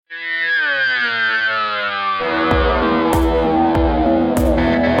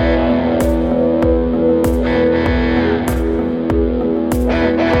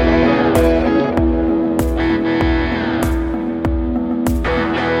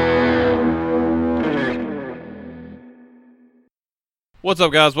What's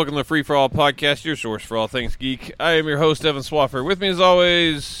up, guys? Welcome to the Free For All podcast, your source for all things geek. I am your host, Evan Swaffer. With me, as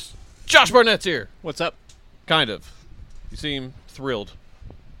always, Josh Barnett's here. What's up? Kind of. You seem thrilled.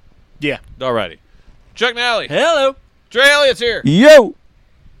 Yeah. Alrighty. Chuck Nally. Hello. Trey Elliott's here. Yo!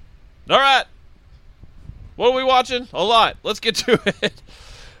 All right. What are we watching? A lot. Let's get to it.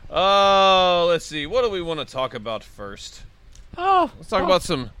 Let's see. What do we want to talk about first? Let's talk about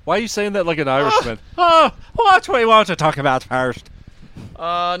some Why are you saying that like an Irishman? What do we want to talk about first?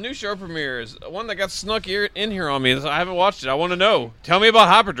 new show premieres. One that got snuck in here on me. I haven't watched it. I want to know. Tell me about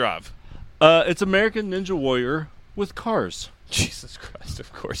Hyperdrive. It's American Ninja Warrior with cars Jesus Christ,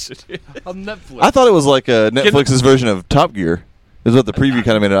 of course it is. on Netflix. I thought it was like Netflix's version of Top Gear, is what the preview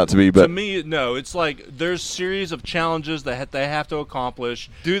kind of made it out to be. To But me, no. It's like there's series of challenges that they have to accomplish.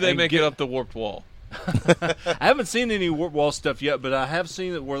 Do they and make it up the warped wall? I haven't seen any warp wall stuff yet, but I have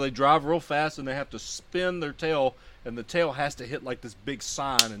seen it where they drive real fast and they have to spin their tail, and the tail has to hit like this big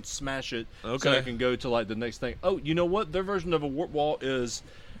sign and smash it so Okay. they can go to like the next thing. Oh, you know what? Their version of a warp wall is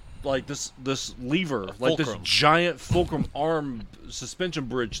like this lever, like this fulcrum. giant fulcrum arm suspension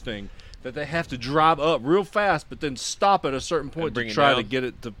bridge thing that they have to drive up real fast, but then stop at a certain point bring to it try to down. get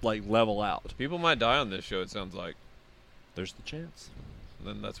it to like level out. People might die on this show, it sounds like. There's the chance.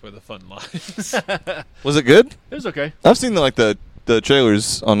 Then that's where the fun lies. was it good? It was okay. I've seen the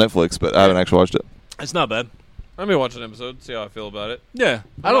trailers on Netflix, but I haven't actually watched it. It's not bad. Let me watch an episode, see how I feel about it. Yeah,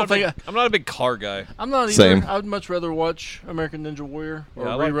 I'm not a big car guy. I'm not either. Same. I would much rather watch American Ninja Warrior or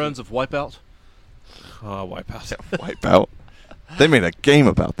Yeah, I like reruns of Wipeout. Oh, Wipeout. Wipeout. They made a game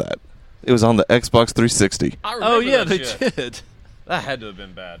about that. It was on the Xbox 360. I remember Oh yeah, that they shit. did. That had to have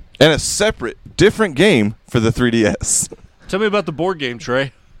been bad. And a separate, different game for the 3DS. Tell me about the board game,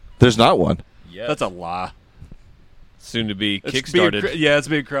 Trey. There's not one. Yeah. That's a lie. Soon to be It's kickstarted. it's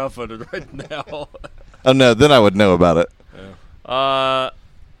being crowdfunded right now. Oh, no, then I would know about it.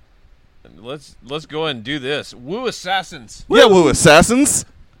 Let's go ahead and do this. Woo Assassins, Yeah, Woo Assassins.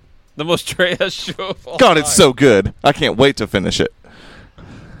 the most trash show of all God, time. it's so good. I can't wait to finish it.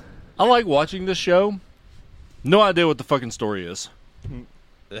 I like watching this show. No idea what the fucking story is.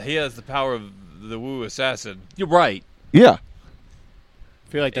 He has the power of the Woo Assassin. You're right. Yeah. I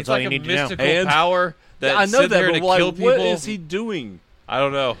feel like that's It's all like you a need to know. mystical And- power that I know sits that, there but to like, kill people. what is he doing? I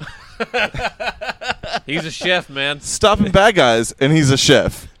don't know. He's a chef, man. Stopping bad guys, and he's a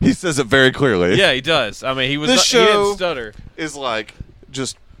chef. He says it very clearly. Yeah, he does. I mean, he was. This He didn't show- stutter. Is like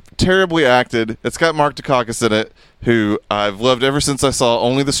just terribly acted. It's got Mark Dacakis in it, who I've loved ever since I saw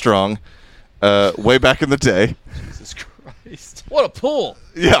Only the Strong, way back in the day. Jesus Christ. What a pull!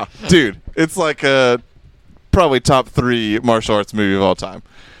 Yeah, dude, it's like probably top 3 martial arts movie of all time.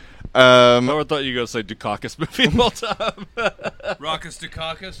 I thought you were going to say Dukakis movie of all time. Raucous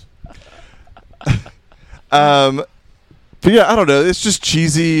Dukakis. But yeah, I don't know. It's just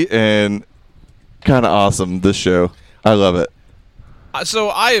cheesy and kind of awesome. This show, I love it. So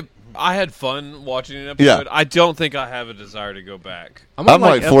I had fun watching an episode. Yeah. I don't think I have a desire to go back. I'm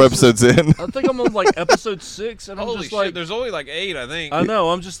like 4 episodes in. I think I'm on like episode 6, and I'm Holy just shit! like, There's only like 8, I think. I know.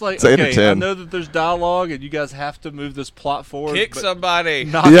 I'm just like, It's 8 or okay, I 10. know that there's dialogue, and you guys have to move this plot forward. Kick but somebody.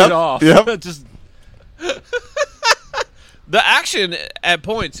 knock Yep, it off. yep. Just The action at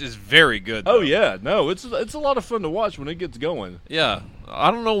points is very good. oh though. yeah, no, it's a lot of fun to watch when it gets going. Yeah.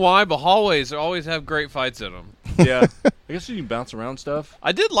 I don't know why, but hallways always have great fights in them. Yeah, I guess you can bounce around stuff.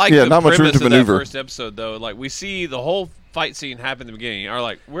 I did like Yeah, the not much room premise to of maneuver. that first episode, though. Like, we see the whole fight scene happen in the beginning.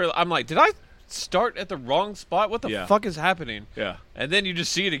 I'm like, did I start at the wrong spot? What the Yeah. fuck is happening? Yeah, And then you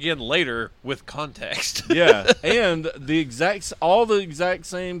just see it again later with context. yeah, and all the exact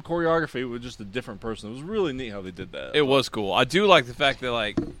same choreography with just a different person. It was really neat how they did that. It was cool. I do like the fact that,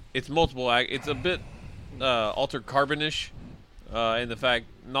 like, it's multiple it's a bit Altered Carbon-ish in the fact,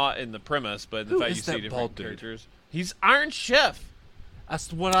 not in the premise, but in the Who fact is you see that different bald dude? characters. He's Iron Chef.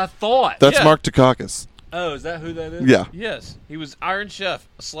 That's what I thought. That's Yeah. Mark Dacakis. Oh, is that who that is? Yeah. Yes, he was Iron Chef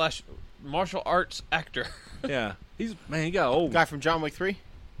 / martial arts actor. Yeah. He got old. Guy from John Wick 3?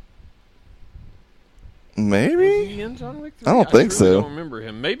 Maybe. Was he in John Wick 3? I don't think truly so. don't remember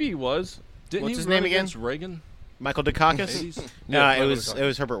him. Maybe he was. Didn't What's he his run name again? against Reagan? Michael Dukakis? 80s? Yeah, it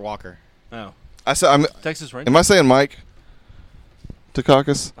was Herbert Walker. Oh, I said, Texas Ranger. am I saying Mike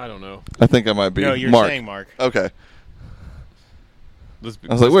Dacakis? I don't know. I think I might be. No, you're Mark. saying Mark. Okay. I was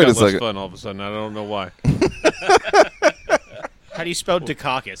like, wait a second. Fun all of a sudden. I don't know why. How do you spell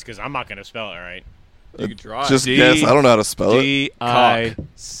Dukakis? Because I'm not going to spell it right. You could try. Just D- guess. I don't know how to spell it.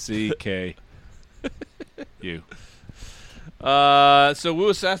 D-I-C-K. You. So Wu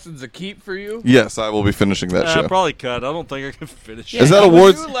Assassin's a keep for you? Yes, I will be finishing that show. Probably cut. I don't think I can finish Is it. that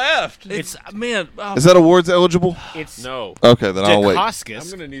awards? You left. It's man. Is that awards eligible? It's No. Okay, then I'll wait. I'm Dacascos.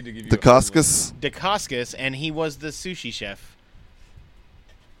 going to need to give you Dacascos? Dacascos, and he was the sushi chef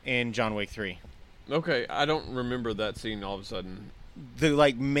in John Wick 3. Okay, I don't remember that scene all of a sudden.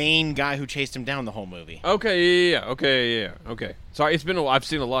 The main guy who chased him down the whole movie. Okay, yeah. Okay. Sorry, it's been a while. I've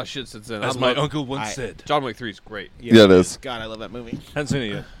seen a lot of shit since then. As I my love- uncle once I- said. John Wick 3 is great. Yeah, it is. God, I love that movie. Haven't seen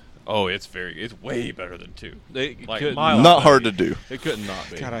it yet. Oh, it's way better than 2. It Like, couldn't miles Not be. hard to do. It couldn't not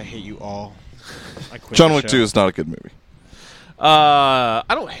be. God, I hate you all. I quit John the Wick show. 2 is not a good movie. I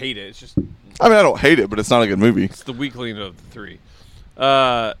don't hate it. It's just I mean, I don't hate it, but it's not a good movie. it's the weakling of the 3.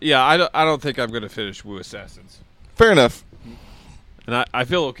 Yeah, I don't think I'm going to finish Wu Assassins. Fair enough. And I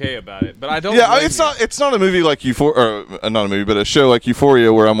feel okay about it, but I don't. Yeah, blame it's you. not. It's not a movie like Euphoria, or not a movie, but a show like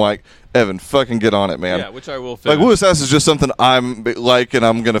Euphoria, where I'm like, Evan, fucking get on it, man. Yeah, which I will Like finish. Wu Assassin is just something I'm like, and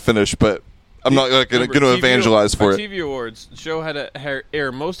I'm gonna finish, but I'm not like going to Remember, evangelize for it. TV Awards, the show had to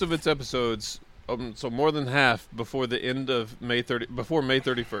air most of its episodes, so more than half before the end of before May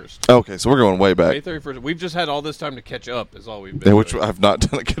 31st. Okay, so we're going way May back, 31st. We've just had all this time to catch up. Is all we've been. yeah, which doing. I've not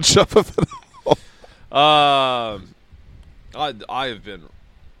done a good job of it. I have been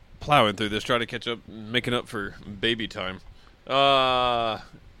plowing through this, trying to catch up, making up for baby time. On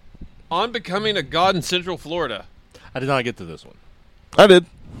Becoming a God in Central Florida. I did not get to this one. I did.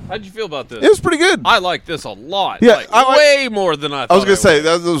 How'd you feel about this? It was pretty good. I like this a lot. Yeah, Like, I like- way more than I thought. I was gonna say would.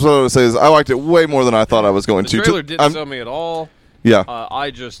 that was what I would say is I liked it way more than I thought I was going The to. trailer didn't I'm- sell me at all. Yeah,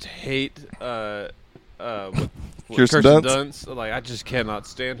 I just hate Kirsten Dunst. Like, I just cannot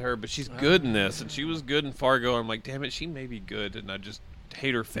stand her, but she's good in this, and she was good in Fargo. I'm like, damn it, she may be good, and I just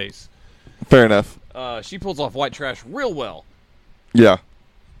hate her face. fair enough. She pulls off white trash real well. Yeah.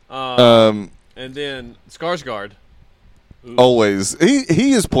 And then Skarsgård. Always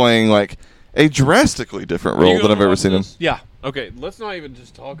he is playing like a drastically different Are you role than gonna I've ever watch seen him. this? Yeah. Okay, let's not even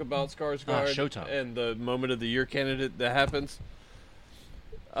just talk about Skarsgård Showtime. and the moment of the year candidate that happens,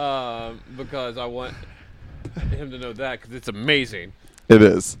 because I want him to know that because it's amazing. It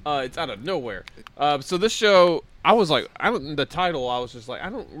is. It's out of nowhere. So this show, I was like, the title, I was just like, I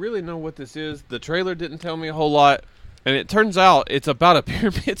don't really know what this is. The trailer didn't tell me a whole lot, and it turns out it's about a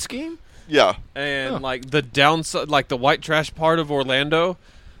pyramid scheme Yeah. and like the downside, like the white trash part of Orlando,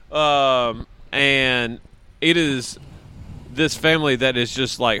 and it is this family that is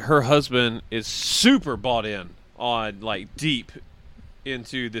just like her husband is super bought in on like deep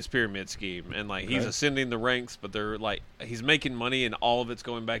into this pyramid scheme, and like he's ascending the ranks, but they're like he's making money and all of it's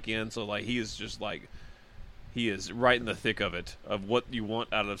going back in, so like he is just like he is right in the thick of it, of what you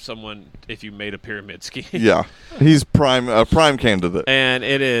want out of someone if you made a pyramid scheme. Yeah. He's prime candidate. And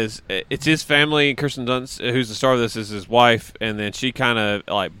it's his family. Kirsten Dunst, who's the star of this, is his wife, and then she kind of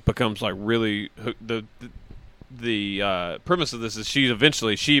like becomes like really the premise of this is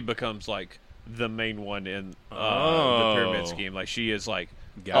she becomes like the main one in the pyramid scheme. Like she is like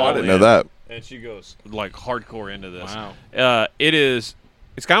Oh, I didn't know that. and she goes like hardcore into this. Wow. It's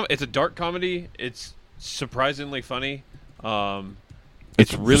a dark comedy. It's surprisingly funny.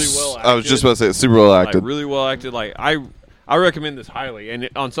 It's really well acted. I was just about to say it's super well acted. Like, really well acted. Like I recommend this highly, and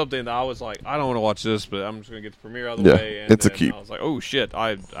on something that I was like, I don't want to watch this, but I'm just gonna get the premiere out of the Yeah, way. And it's a then keep. I was like, oh shit,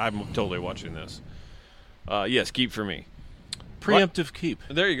 I'm totally watching this. Yes, keep for me. Preemptive keep.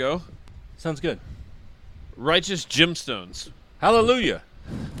 There you go. Sounds good. Righteous Gemstones. Hallelujah.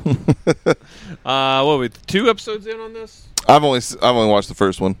 What are we 2 episodes in on this? I've only watched the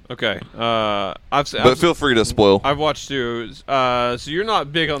first one, Okay. but feel free to spoil. I've watched 2. So you're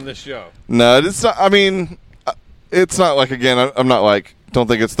not big on this show. No, it's not. I mean, it's not like again. I'm not like don't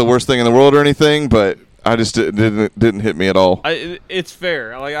think it's the worst thing in the world or anything, but I just didn't hit me at all. It's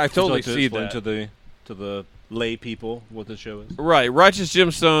fair. Like I totally Would you like to see explain that. to the lay people what the show is. Right, Righteous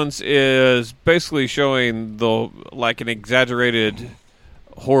Gemstones is basically showing an exaggerated,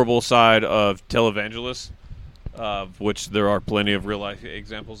 horrible side of televangelists, which there are plenty of real life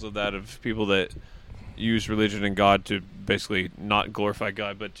examples of that, of people that use religion and God to basically not glorify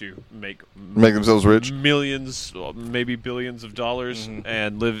God, but to make themselves rich. millions, maybe billions of dollars,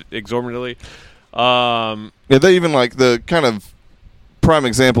 and live exorbitantly. Yeah, they even like the kind of prime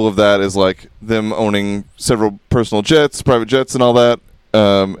example of that is like them owning several personal jets, private jets, and all that.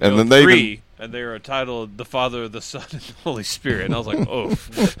 And then they 3, even, and they are titled "The Father, the Son, and the Holy Spirit." And I was like, "Oh."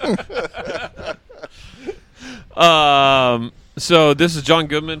 So this is John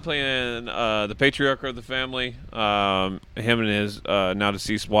Goodman playing the patriarch of the family. Him and his now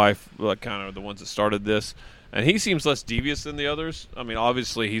deceased wife, kind of the ones that started this. And he seems less devious than the others. I mean,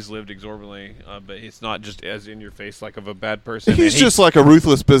 obviously he's lived exorbitantly, but it's not just as in your face like of a bad person. He's just like a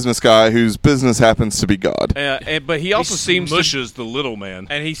ruthless business guy whose business happens to be God. But he also seems smushes the little man.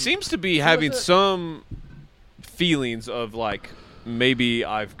 and he seems to be having some feelings of like maybe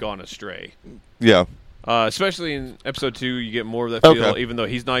I've gone astray. Yeah. Especially in episode 2, you get more of that feel, Okay. even though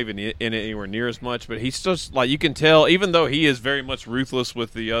he's not even in it anywhere near as much. But he's just like, you can tell, even though he is very much ruthless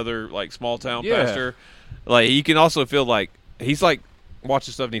with the other like small town pastor, like you can also feel like he's like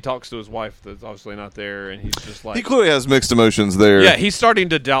watching stuff and he talks to his wife that's obviously not there, and he's just like He clearly has mixed emotions there. yeah, he's starting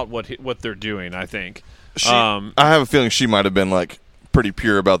to doubt what they're doing. I think I have a feeling she might have been like pretty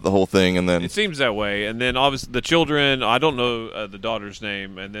pure about the whole thing, and then it seems that way. And then obviously the children, I don't know the daughter's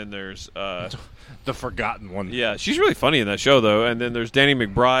name, and then there's The forgotten one. yeah, she's really funny in that show, though. And then there's Danny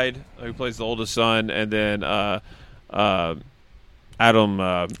McBride, who plays the oldest son, and then Adam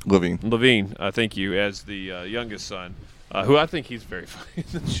Levine. thank you, as the youngest son, who I think he's very funny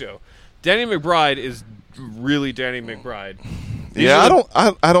in the show. Danny McBride is really Danny McBride. Yeah,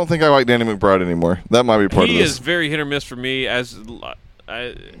 I don't think I like Danny McBride anymore. That might be part of He this. is very hit or miss for me.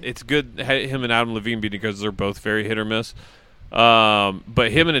 It's good him and Adam Levine being because they're both very hit or miss.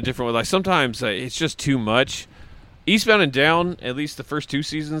 But him in a different way. Like sometimes it's just too much. Eastbound and Down, at least the first 2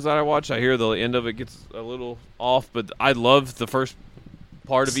 seasons that I watched, I hear the end of it gets a little off, but I love the first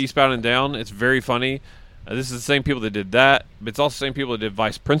part of Eastbound and Down. It's very funny. This is the same people that did that, but it's also the same people that did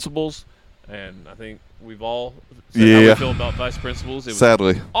Vice Principals, and I think we've all said how we feel about Vice Principals. It was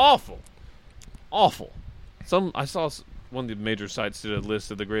Sadly. awful. I saw one of the major sites did a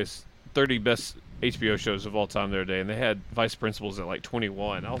list of the greatest 30 best HBO shows of all time the other day, and they had Vice Principals at like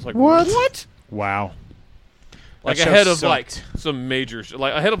 21. I was like, what? Wow. Like That show ahead of sucked. like some major,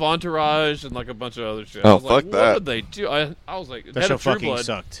 like ahead of Entourage and like a bunch of other shows. Oh, I was like, fuck what that. would they do? I was like, That Head show of True fucking Blood.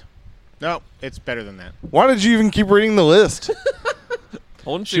 sucked. No, it's better than that. Why did you even keep reading the list? I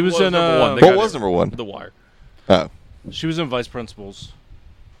wanted to She see was what in, number one. They what got was it. number 1? The Wire. Oh. She was in Vice Principals.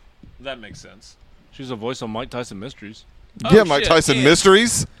 That makes sense. She was a voice on Mike Tyson Mysteries. Yeah, Mike shit, Tyson yeah.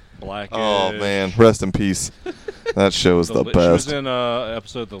 Mysteries. Black. Oh man, rest in peace. That show is the She best. was in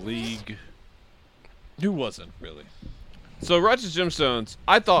episode of The League. Who wasn't really? So Righteous Gemstones,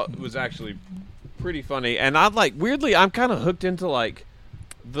 I thought was actually pretty funny, and I like weirdly, I'm kind of hooked into like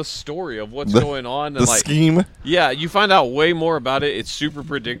the story of what's going on, and The like scheme. yeah, you find out way more about it. It's super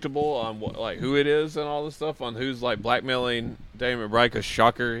predictable on what, like who it is and all this stuff, on who's like blackmailing Danny McBride. Because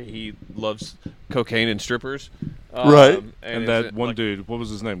shocker, he loves cocaine and strippers. Right. And it's, that one like, dude, what was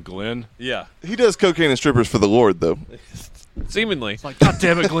his name? Glenn? Yeah, He does cocaine and strippers for the Lord, though. seemingly. Like, God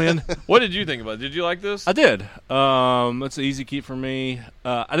damn it, Glenn. What did you think about it? Did you like this? I did. It's an easy keep for me.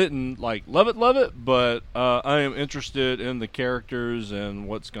 I didn't like love it, but I am interested in the characters and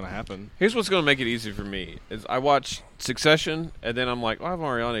what's going to happen. Here's what's going to make it easy for me: is I watch Succession, and then I'm like, well, I'm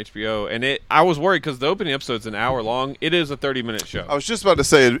already on HBO, and I was worried because the opening episode's an hour long. It is a 30-minute show. I was just about to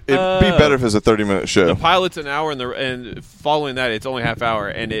say it'd be better if it was a 30-minute show. The pilot's an hour, and following that, it's only half hour,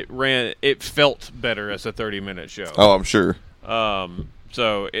 and it felt better as a 30-minute show. Oh, I'm sure.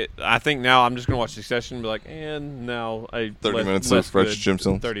 So I think now I'm just gonna watch Succession and be like, and now 30 minutes of Righteous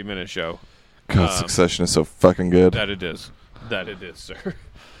Gemstones. 30-minute show. God, Succession is so fucking good. That it is, sir.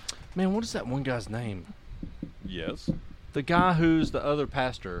 Man, what is that one guy's name? Yes. The guy who's the other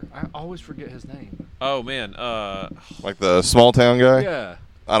pastor. I always forget his name. Oh man, Like the small town guy. Yeah.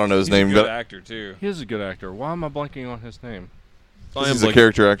 I don't know his he's name, a good but actor too. He is a good actor. Why am I blanking on his name? he's a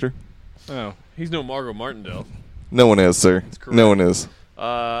character actor. Oh. He's no Margot Martindale. No one is, sir. correct. No one is.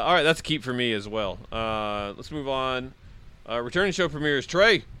 All right, that's a keep for me as well. Let's move on. Returning show premieres.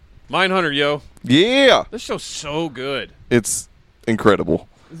 Trey, Mindhunter, yo. Yeah, This show's so good. it's incredible.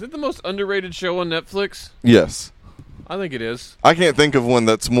 Is it the most underrated show on Netflix? Yes, I think it is. I can't think of one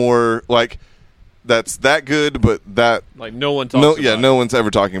that's more like that's that good, but that Like no one talks about no it. one's ever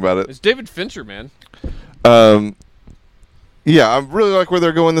talking about it. It's David Fincher, man. Yeah, I really like where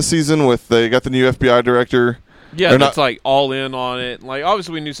they're going this season. They got the new FBI director. Yeah, They're that's not- like all in on it. Like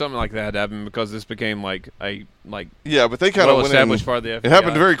obviously we knew something like that had happened because this became like a Yeah, but they kind of well went established in. part of the FBI. It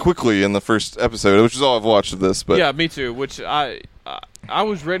happened very quickly in the first episode, which is all I've watched of this. But yeah, me too. Which I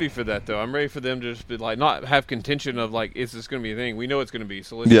was ready for that though. I'm ready for them to just be like not have contention of like is this going to be a thing? We know it's going to be,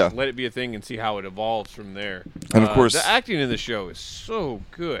 so let's Yeah. just let it be a thing and see how it evolves from there. And of course- the acting in the show is so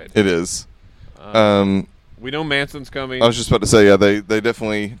good. it is. We know Manson's coming. I was just about to say, yeah, they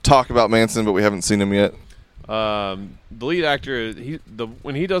definitely talk about Manson, but we haven't seen him yet. The lead actor,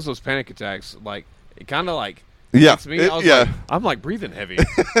 when he does those panic attacks, like it kind of like Yeah, hits me. I'm like breathing heavy.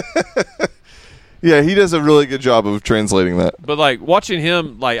 Yeah, he does a really good job of translating that. But like watching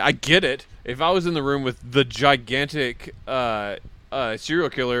him, like I get it. if I was in the room with the gigantic serial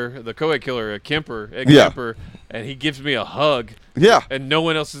killer, the co-ed killer, Ed Kemper, and he gives me a hug, Yeah. and no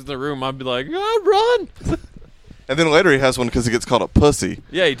one else is in the room, I'd be like, run! And then later he has one because he gets called a pussy.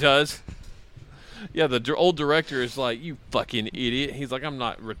 Yeah, he does. Yeah, the old director is like, you fucking idiot. He's like, I'm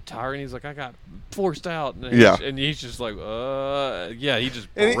not retiring. He's like, I got forced out. And he's just like, yeah, he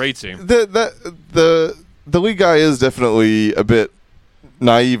just berates him. The lead guy is definitely a bit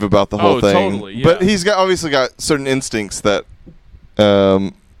naive about the whole thing. Totally, yeah. But he's obviously got certain instincts that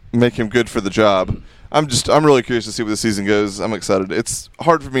make him good for the job. I'm really curious to see where the season goes. I'm excited. It's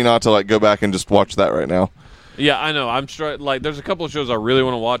hard for me not to go back and just watch that right now. Yeah, I know. I'm there's a couple of shows I really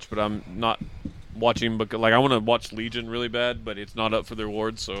want to watch, but I'm not watching because I want to watch Legion really bad, but it's not up for the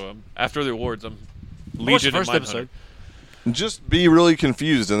awards. So after the awards, I'm Legion first at episode. Just be really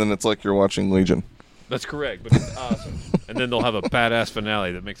confused, and then it's like you're watching Legion. That's correct, but it's awesome. And then they'll have a badass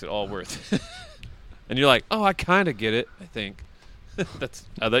finale that makes it all worth it. And you're like, oh, I kind of get it, I think. That's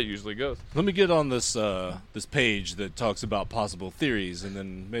how that usually goes. Let me get on this this page that talks about possible theories, and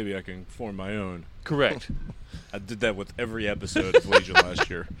then maybe I can form my own. Correct. I did that with every episode of Legion last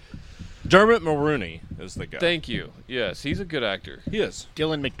year. Dermot Mulroney is the guy. Thank you. Yes, he's a good actor. He is.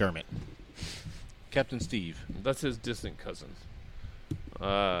 Dylan McDermott. Captain Steve. That's his distant cousin.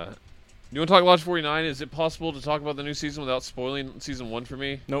 You want to talk Lodge 49? Is it possible to talk about the new season without spoiling season 1 for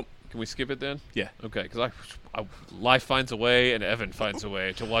me? Nope. Can we skip it then? Yeah. Okay, because Life finds a way and Evan finds a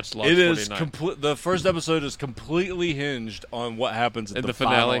way to watch Lodge It is 49. the first episode is completely hinged on what happens at the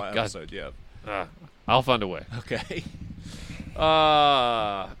finale. final episode. Yeah. I'll find a way. Okay.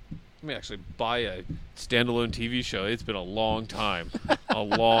 Let me actually buy a standalone TV show. It's been a long time. A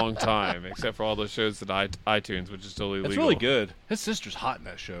long time. Except for all those shows that iTunes, which is totally legal. It's really good. His sister's hot in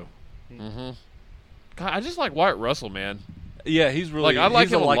that show. Mm-hmm. God, I just like Wyatt Russell, man. Yeah, he's really I like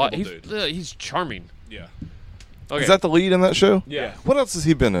he's him a lot. dude. He's charming. Yeah. Okay. Is that the lead in that show? Yeah. What else has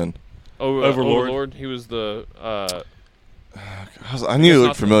he been in? Overlord. He was the. I knew he looked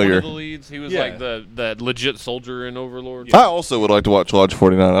One familiar. of the leads. He was Yeah. like the legit soldier in Overlord. I also would like to watch Lodge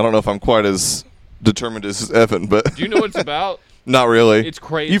 49. I don't know if I'm quite as determined as Evan, but Do you know what it's about? not really. It's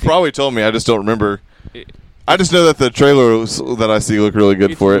crazy. You probably told me. I just don't remember. It- I just know that the trailers that I see look really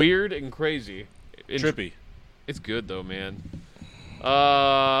good It's for it. weird and crazy. Trippy. It's good though, man. All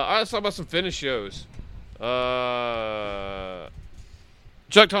right, let's talk about some Finnish shows.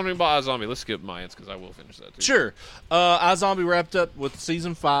 Chuck, tell me about iZombie. Let's skip Mayans because I will finish that too. Sure. iZombie wrapped up with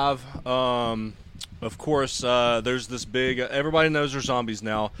season 5. Of course, there's this big. Everybody knows there's zombies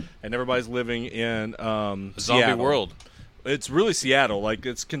now, and everybody's living in Zombie Seattle. world. It's really Seattle. Like,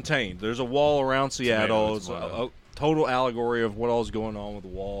 it's contained. There's a wall around Seattle. It's a total allegory of what all's going on with the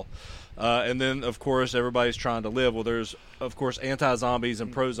wall. And then, of course, everybody's trying to live. Well, there's, of course, anti-zombies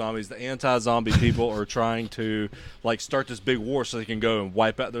and pro-zombies. The anti-zombie people are trying to, start this big war so they can go and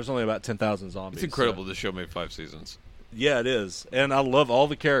wipe out. There's only about 10,000 zombies. It's incredible this show made 5 seasons. Yeah, it is. And I love all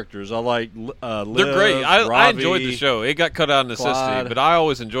the characters. I like Liv, They're great. I Ravi. enjoyed the show. It got cut out of necessity, Clyde. but I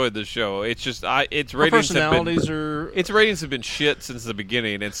always enjoyed this show. It's just its Her ratings have personalities been are... its ratings have been shit since the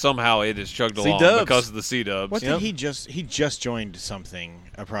beginning, and somehow it has chugged along C-dubs. because of the C-dubs. What Yep. did he just joined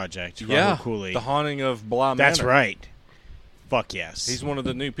a project. Yeah, Cooley. The Haunting of Bly That's Manor. right. Fuck yes. He's one of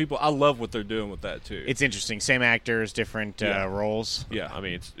the new people. I love what they're doing with that, too. It's interesting. Same actors, different Yeah. roles. yeah. I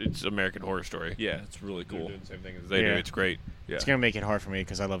mean, it's American Horror Story. Yeah, it's really They're cool. doing the same thing as they do. Yeah. It's great. Yeah. It's going to make it hard for me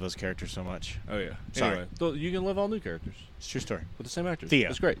because I love those characters so much. Oh, yeah. Sorry. Anyway, you can live all new characters It's a true story. with the same actors. Theo.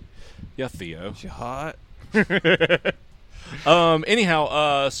 It's great. Yeah, Theo. She hot.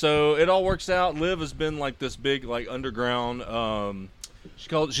 Anyhow, so it all works out. Liv has been like this big, underground.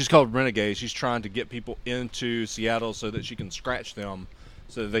 She's called Renegade. She's trying to get people into Seattle so that she can scratch them,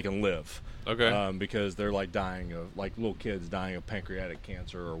 so that they can live. Okay. Because they're dying of little kids dying of pancreatic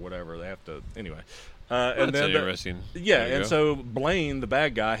cancer or whatever. They have to anyway. And That's then interesting. Yeah, There you and go. so Blaine, the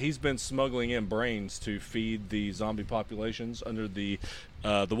bad guy, he's been smuggling in brains to feed the zombie populations under the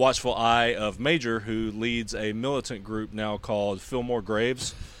watchful eye of Major, who leads a militant group now called Fillmore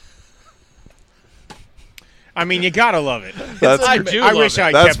Graves. I mean, you got to love it. That's I do I love wish it.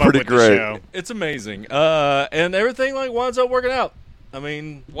 I That's kept up pretty with great. the show. It's amazing, and everything winds up working out. I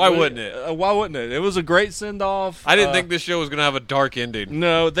mean, Why wouldn't it? Why wouldn't it? It was a great send off. I didn't think this show was going to have a dark ending.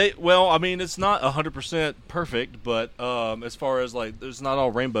 No, I mean, it's not 100% perfect, but as far as there's not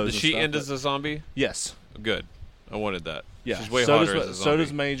all rainbows. Does and she stuff, end but- as a zombie? Yes. Good. I wanted that. Yeah. She's way so hotter does, as a so zombie.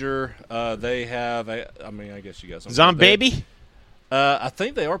 does Major. They have. I guess you got some. Zombie baby? I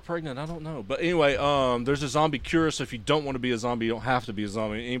think they are pregnant. I don't know. But anyway, there's a zombie cure, so if you don't want to be a zombie, you don't have to be a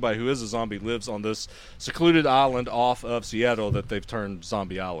zombie. Anybody who is a zombie lives on this secluded island off of Seattle that they've turned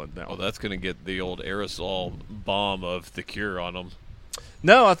Zombie Island now. Oh, that's going to get the old aerosol bomb of the cure on them.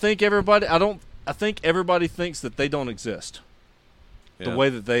 No, I think everybody thinks that they don't exist. Yeah. The way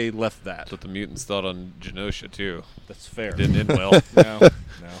that they left that. That's what the mutants thought on Genosha, too. That's fair. Didn't end well. No.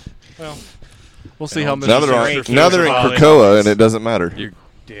 Well, we'll see how Now Mr. they're, Sinister now they're in feels about it. Krakoa, and it doesn't matter. You're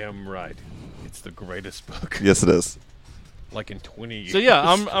damn right. It's the greatest book. Yes, it is. Like in 20 years. So yeah,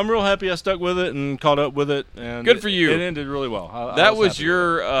 I'm real happy I stuck with it and caught up with it. And Good for you. It ended really well. That was happy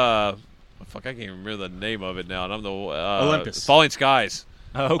your fuck, I can't even remember the name of it now, and I'm the Olympus. Falling Skies.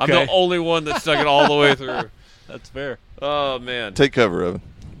 with it. I'm Okay, the only one that stuck it all the way through. that's fair. Oh man. Take cover, Evan.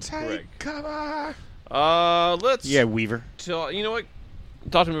 Correct. cover. Let's Yeah, Weaver. you know what?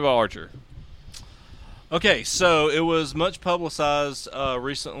 Talk to me about Archer. Okay, so it was much publicized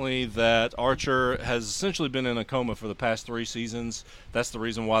recently that Archer has essentially been in a coma for the past 3 seasons. That's the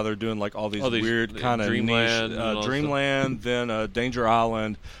reason why they're doing like all these weird kind of Dreamland niche, and all Dreamland, then Danger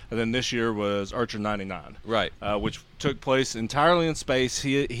Island, and then this year was Archer 99, Right. which took place entirely in space.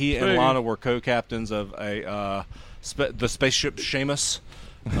 He and Hey. Lana were co-captains of the spaceship Seamus.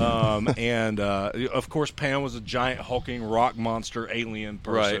 And of course Pam was a giant hulking rock monster alien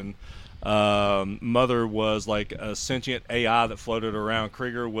person. Mother was like a sentient AI that floated around.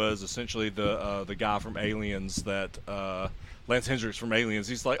 Krieger was essentially the guy from Aliens that Lance Hendricks from Aliens.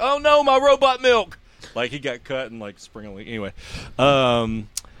 He's like, oh no, my robot milk! Like he got cut and like spring. Anyway,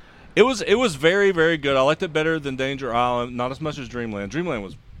 it was very, very good. I liked it better than Danger Island, not as much as Dreamland. Dreamland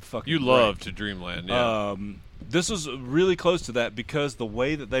was fucking. You great. loved Dreamland, yeah. This was really close to that because the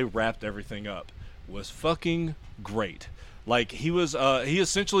way that they wrapped everything up was fucking great. Like he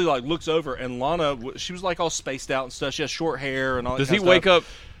essentially like looks over and Lana, she was like all spaced out and stuff. She has short hair and all. Does that he kind of wake stuff. up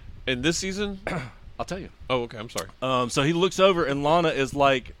in this season? I'll tell you. Oh, okay. I'm sorry. So he looks over and Lana is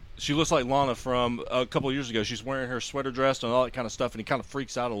like, she looks like Lana from a couple of years ago. She's wearing her sweater dress and all that kind of stuff, and he kind of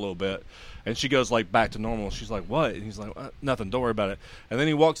freaks out a little bit. And she goes like back to normal. She's like, "What?" And he's like, "Nothing. Don't worry about it." And then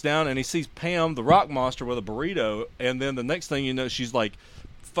he walks down and he sees Pam, the rock monster, with a burrito. And then the next thing you know, she's like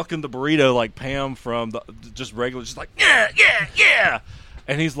fucking the burrito like Pam from the just regular, just like yeah.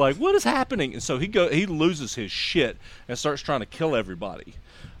 And he's like, "What is happening?" And so he loses his shit and starts trying to kill everybody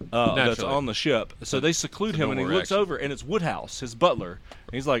that's Naturally. on the ship. So they seclude him, and he normal looks reaction. over, and it's Woodhouse, his butler.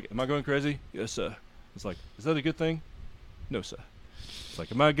 And he's like, "Am I going crazy?" "Yes, sir." He's like, "Is that a good thing?" "No, sir." It's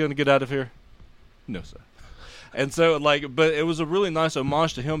like, "Am I going to get out of here?" "No, sir." And so, like, but it was a really nice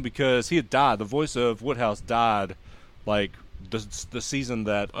homage to him because he had died. The voice of Woodhouse died, like, the season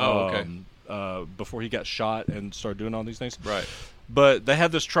that, before he got shot and started doing all these things. Right. But they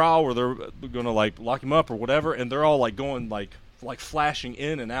had this trial where they're going to, like, lock him up or whatever, and they're all, like, going, like flashing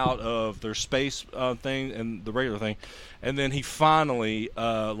in and out of their space thing and the regular thing. And then he finally,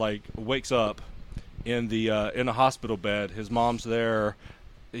 like, wakes up in a hospital bed. His mom's there.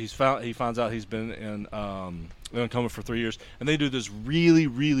 He finds out he's been in a coma for 3 years, and they do this really,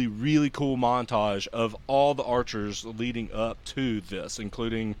 really, really cool montage of all the Archers leading up to this,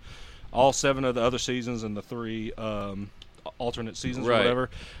 including all 7 of the other seasons and the 3 alternate seasons or Right. whatever.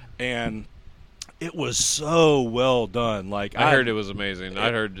 And it was so well done. Like I heard it was amazing.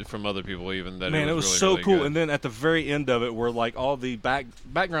 I heard from other people even that man, it was really, so cool. Good. And then at the very end of it, where like all the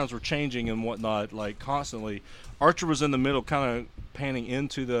backgrounds were changing and whatnot, like constantly, Archer was in the middle, kind of panning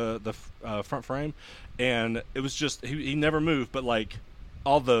into the front frame, and it was just he never moved, but like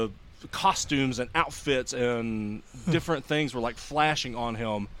all the costumes and outfits and different things were like flashing on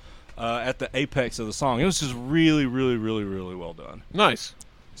him at the apex of the song. It was just really, really, really, really well done. Nice.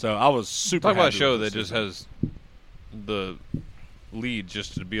 So I was super Talk about a happy show with that this just season. has the lead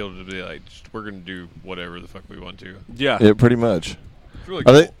just to be able to be like, we're going to do whatever the fuck we want to. Yeah. Yeah, pretty much. It's really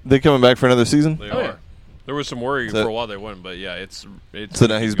Are cool. they coming back for another season? They Oh, are. yeah. There was some worry So- for a while they wouldn't, but yeah, it's So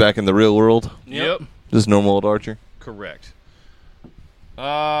now he's back in the real world? Yep. Just normal old Archer? Correct. You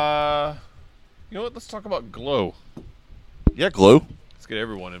know what? Let's talk about Glow. Yeah, Glow. Let's get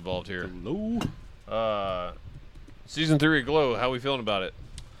everyone involved here. Hello. Season 3 of Glow. How we feeling about it?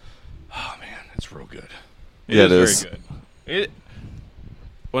 Oh man, it's real good. Yeah, it is is. very good.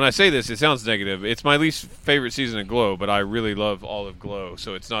 When I say this, it sounds negative. It's my least favorite season of Glow, but I really love all of Glow,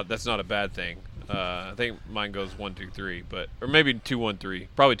 so that's not a bad thing. I think mine goes 1, 2, 3, or maybe 2, 1, 3.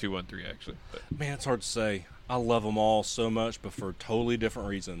 Probably 2, 1, 3 actually. But. Man, it's hard to say. I love them all so much, but for totally different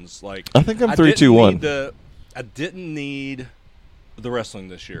reasons. Like I think I'm I 3, didn't 2, 1. need I didn't need the wrestling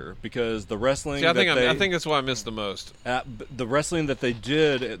this year, because the wrestling See, I think that's what I missed the most. the wrestling that they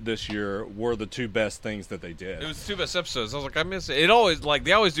did this year were the two best things that they did. It was the two best episodes. I was like, I miss it. It always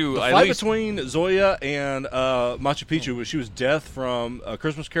they always do. The at fight least, between Zoya and Machu Picchu, when she was Death from A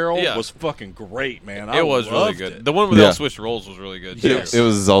Christmas Carol, Yeah. was fucking great, man. it was really loved good. it. The one where they Yeah. all switched roles was really good. Yes. too. It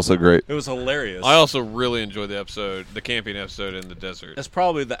was also great. It was hilarious. I also really enjoyed the episode, the camping episode in the desert. That's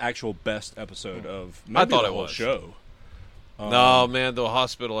probably the actual best episode of I thought the it whole was. show. No, man, the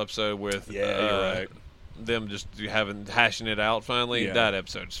hospital episode with Yeah, you're right. them just hashing it out finally. Yeah. That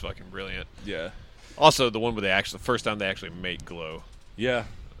episode is fucking brilliant. Yeah. Also, the one where the first time they actually make Glow. Yeah.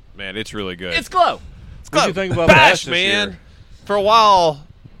 Man, it's really good. Glow. What do you think about Bash, this man. year? For a while,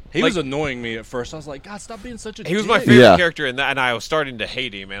 He Like- was annoying me at first. I was like, God, stop being such a he was my dick." favorite Yeah. character in that, and I was starting to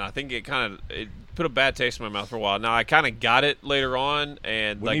hate him. And I think it put a bad taste in my mouth for a while. Now I kind of got it later on,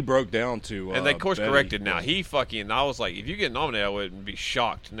 and When he broke down to and they course Betty. corrected. Now he fucking. I was like, if you get nominated, I wouldn't be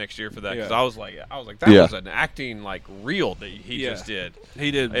shocked next year for that because Yeah. I was like, that Yeah. was an acting like reel that he Yeah. just did.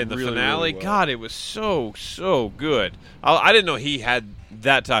 He did In the really, finale, really well. God, it was so good. I didn't know he had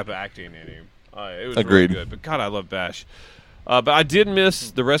that type of acting in him. It was Agreed. really good. But God, I love Bash. But I did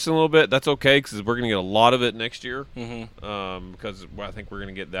miss the wrestling a little bit. That's okay because we're going to get a lot of it next year. Mm-hmm. Because I think we're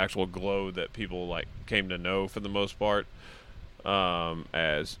going to get the actual Glow that people like came to know for the most part.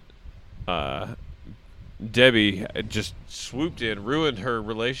 As Debbie just swooped in, ruined her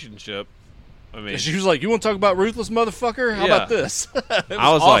relationship. I mean, She was like, "You want to talk about ruthless motherfucker? How Yeah. about this?" It was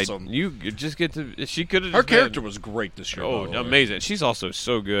I was awesome. like, you just get to. She could have. Her character was great this year. Oh, by the way. amazing! She's also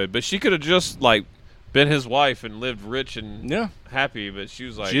so good, but she could have just like been his wife and lived rich and Yeah, happy. But she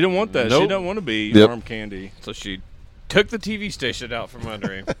was like, she didn't want that. Nope. She didn't want to be Yep. arm candy. So she took the TV station out from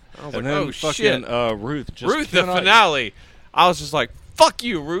under him. I was And like, then oh fucking shit, Ruth. Just Ruth, the cannot- finale. I was just like, fuck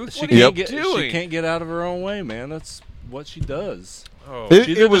you, Ruth. She What can't are you get. doing? She can't get out of her own way, man. That's what she does. Oh, It,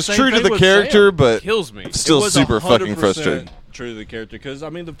 She did it the was same true to thing the with character, Sam. but kills me. still It was super fucking 100% frustrating. True to the character, because I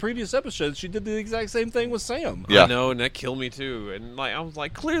mean, the previous episode she did the exact same thing with Sam. Yeah. I know, and that killed me too. And like, I was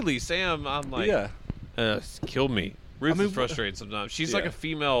like, clearly, Sam. I'm like, Yeah. killed me. Ruth mean, is frustrating sometimes. She's like yeah. a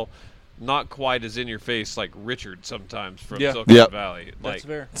female, not quite as in your face like Richard sometimes from Yeah. Silicon Yep. Valley. Like, That's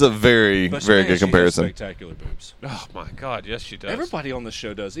fair. It's a very, But very man, good she has comparison. Spectacular boobs. oh my god, yes, she does. Everybody on the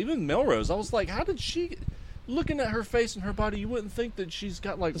show does. Even Melrose. I was like, how did she? Looking at her face and her body, you wouldn't think that she's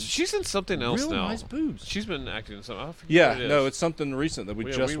got like She's in something else real now. nice boobs. She's been acting in something. I forget Yeah, what it is. no, it's something recent that we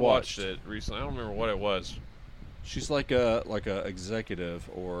just watched it recently. I don't remember what it was. She's like a executive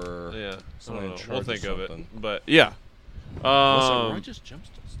or Yeah, I someone don't in know. charge We'll of think of it. something. But yeah, Was it Righteous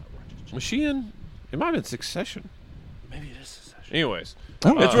Gemstones? Not Righteous Gemstones. was she in? It might have been Succession. Maybe it is Succession. Anyways, I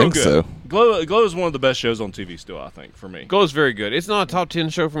don't It's real think good. so. Glow is one of the best shows on TV still, I think, for me. Glow is very good. It's not a top 10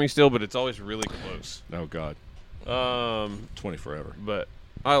 show for me still, but it's always really close. Oh God, 20 forever. But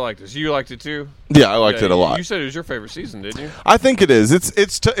I liked this. You liked it too? Yeah, I liked Yeah, it a lot. You said it was your favorite season, didn't you? I think it is.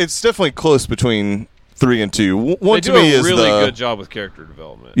 It's definitely close between 3 and 2. One They to do me a is really the good job with character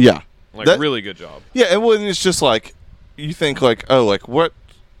development. yeah, Like That- really good job. yeah. And when it's just like you think like, oh, like what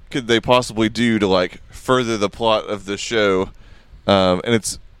could they possibly do to like further the plot of the show? And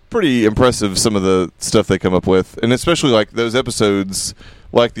it's pretty impressive some of the stuff they come up with, and especially like those episodes,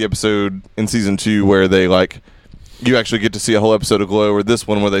 like the episode in season 2 where they like you actually get to see a whole episode of Glow, or this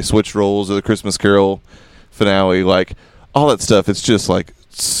one where they switch roles, or the Christmas Carol finale, like all that stuff. It's just like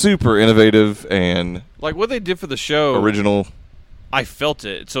super innovative and Like what they did for the show, original. I felt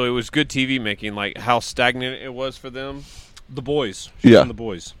it. So it was good TV making, like how stagnant it was for them. The Boys. She's Yeah. in The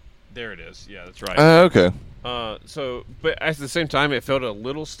Boys. There it is. Yeah, that's right. Okay. But at the same time, it felt a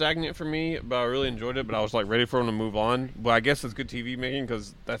little stagnant for me. But I really enjoyed it. But I was like ready for them to move on. But I guess it's good TV making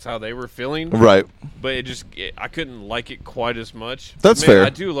because that's how they were feeling. Right. But I couldn't like it quite as much. That's Man, fair. I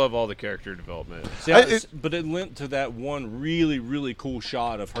do love all the character development. See, I- but it lent to that one really, really cool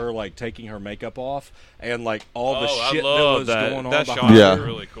shot of her like taking her makeup off and like all the I shit that love was that. going on That shot behind Yeah. was her.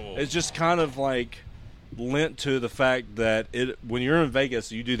 really cool. It's just kind of like lent to the fact that when you're in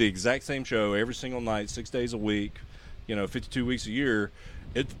Vegas, you do the exact same show every single night, 6 days a week, 52 weeks a year.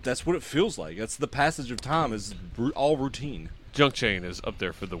 That's what it feels like. That's the passage of time is all routine. Junk Chain is up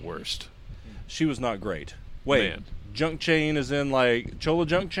there for the worst. She was not great. Wait, Man. Junk Chain is in like Chola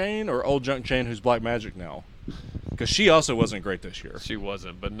Junk Chain or old Junk Chain who's Black Magic now? Because she also wasn't great this year. She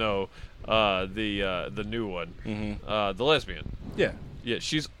wasn't, but no, the new one, the lesbian. Yeah. Yeah,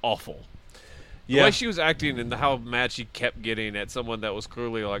 she's awful. The Yeah. way she was acting and how mad she kept getting at someone that was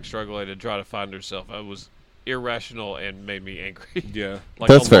clearly like struggling to try to find herself, I was irrational and made me angry. Yeah. like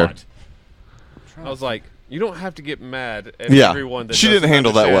That's a fair. lot. I was like, You don't have to get mad at Yeah. everyone that She didn't doesn't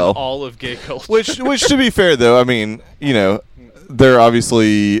handle that understand well. all of gay culture. Which, to be fair, though, I mean, you know, there are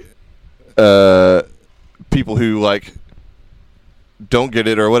obviously people who like don't get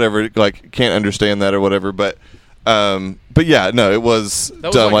it or whatever, like can't understand that or whatever. But yeah, no, it was that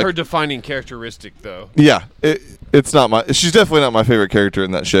was done like her defining characteristic, though. Yeah, it's not my. She's definitely not my favorite character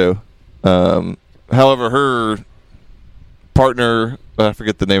in that show. However, her partner, I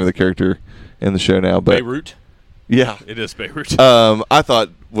forget the name of the character in the show now, but Beirut. yeah, It is Beirut. I thought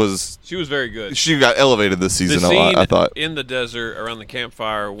She was very good. she got elevated this The season a scene lot. I thought. in the desert around the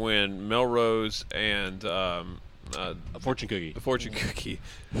campfire when Melrose and A fortune cookie. the fortune cookie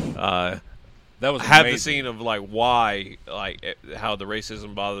That was had the amazing. scene of like why, like how the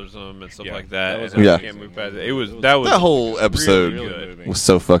racism bothers them and stuff Yeah, like that. that was and Yeah. they can't move past it. It was that was That whole episode really good. moving. was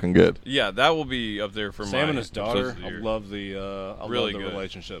so fucking good. Yeah, that will be up there for Sam my and his daughter. episodes of the I year. love the really love the good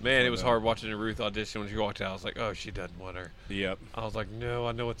relationship. Man, it between was them. hard watching Ruth audition when she walked out. I was like, oh, she doesn't want her. Yep. I was like, no,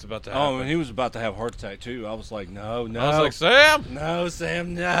 I know what's about to happen. Oh, and he was about to have a heart attack too. I was like, no. I was like, Sam. no,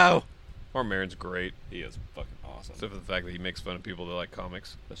 Sam, no. Mark Maron's great, He is fucking awesome. except for the fact that he makes fun of people that like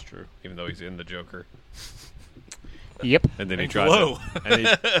comics, That's true. even though he's in the Joker. Yep. And then he And tried Glow. to,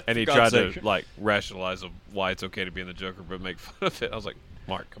 and he For tried God's to sake. like rationalize of why it's okay to be in the Joker, but make fun of it. I was like,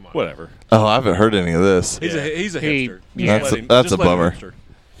 Mark, come on. Whatever. Oh, I haven't heard any of this. He's Yeah. a He- hipster. yeah. That's a bummer.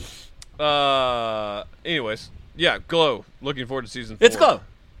 Anyways, yeah, Glow. Looking forward to season 4. It's Glow.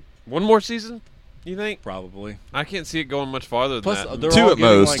 One more season? You think? Probably. I can't see it going much farther than Plus, that. they're Two all at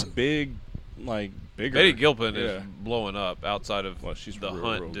getting most. like big, like bigger. Betty Gilpin Yeah. is blowing up. Outside of Well, she's the real,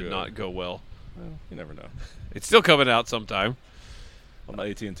 Hunt, real did good. not go well. Well, you never know. It's still coming out sometime. On the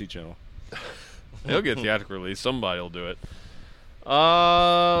AT&T channel. It'll get theatrical release. Somebody will do it.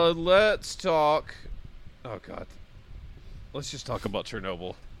 Let's talk. Oh God. Let's just talk about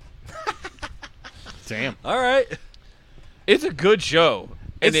Chernobyl. Damn. All right. It's a good show,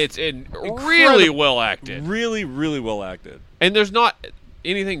 and It's it's really well acted. Really, really well acted. And there's not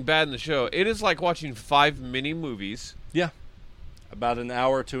anything bad in the show. It is like watching 5 mini movies. Yeah. About an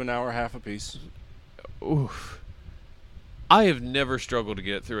hour to an hour and a half apiece. Oof. I have never struggled to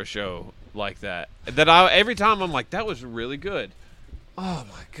get through a show like that. Every time I'm like, that was really good. Oh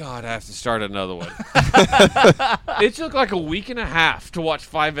my God, I have to start another one. It took like a week and a half to watch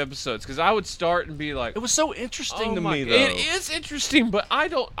 5 episodes because I would start and be like, It was so interesting oh to my- me, though. It is interesting, but I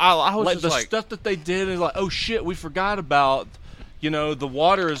don't. I was like just the like, stuff that they did is like, oh shit, we forgot about. You know, the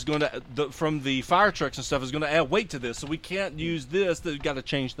water is going to from the fire trucks and stuff is going to add weight to this, so we can't use this. They've got to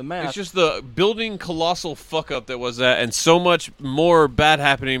change the math. it's just the building colossal fuck up that was that, and so much more bad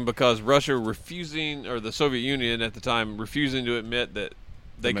happening because Russia refusing, or the Soviet Union at the time refusing to admit that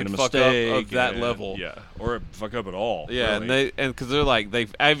they made could a fuck mistake up of that and- level. yeah, or fuck up at all. Yeah, really. and because they're like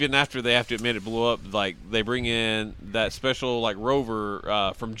even after they have to admit it blew up, like they bring in that special like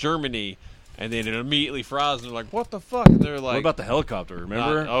rover from Germany, and then it immediately fries, and they're like, "What the fuck?" And they're like, what about the helicopter?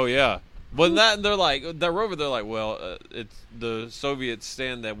 Remember? Oh yeah. But that they're like that rover. They're like, well, it's the Soviets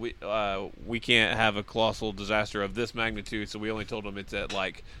stand that we can't have a colossal disaster of this magnitude, so we only told them it's at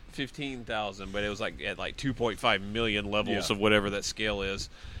like 15,000, but it was like at like 2.5 million levels Yeah. of whatever that scale is,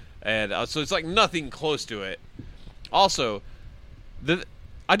 and so it's like nothing close to it. Also,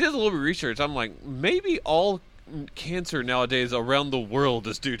 I did a little bit of research. I'm like, maybe all cancer nowadays around the world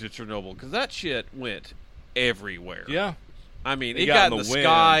is due to Chernobyl because that shit went everywhere. Yeah. I mean, It it got got in in the the wind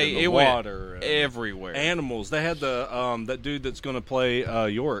sky. and the It water went and everywhere. Animals. They had the that dude that's going to play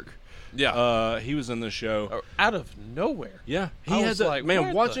York. yeah, He was in the show. out of nowhere. Yeah, he I had was the, like, man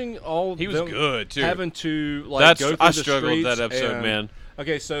what watching all. He was them good, too. Having to like That's- go through I the struggled with streets that episode, and- man.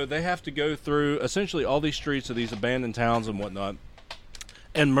 Okay, so they have to go through essentially all these streets of these abandoned towns and whatnot,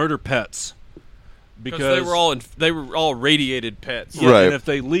 and murder pets Because they were all radiated pets. Yeah, Right. And if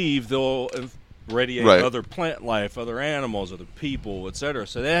they leave, they'll radiate Right. other plant life, other animals, other people, etc.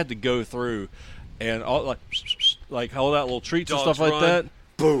 So they had to go through and all like all that little treats Dogs and stuff like run. that.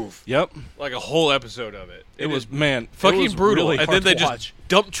 Boof. Yep, Like a whole episode of it. it was is man, fucking it was brutal. really And hard then they to just watch.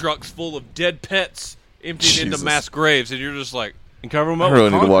 dump trucks full of dead pets emptied into Jesus. mass graves, and you're just like, and cover them I up. really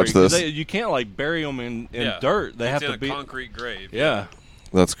with need to watch concrete, 'cause this. you can't like bury them in yeah, dirt. They it's have in to a be. concrete grave. Yeah.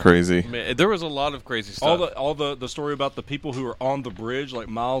 That's crazy. Man, there was a lot of crazy stuff. All the story about the people who were on the bridge, like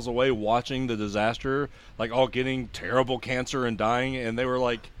miles away, watching the disaster, like all getting terrible cancer and dying, and they were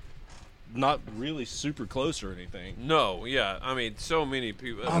like not really super close or anything. No, yeah, I mean, so many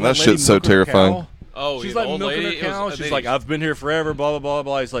people. That lady shit's so milking her terrifying. cow. Oh, She's yeah, the like old milking lady, her cow. it was- She's they- like, I've been here forever. Blah blah blah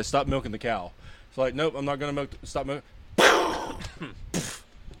blah. He's like, stop milking the cow. It's like, nope, I'm not gonna milk. Stop milking.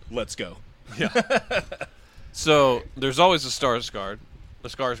 Let's go. So there's always a Skarsgård. The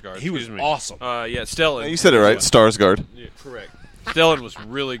Skarsgård. He was excuse me. awesome. Yeah, Stellan. You said it right. Skarsgård. Yeah, correct. Stellan was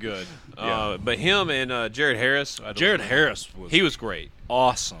really good. Yeah. But him and Jared Harris. Jared Harris was He was great.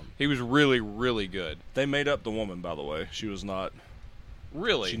 awesome. He was really, really good. They made up the woman, by the way. She was not.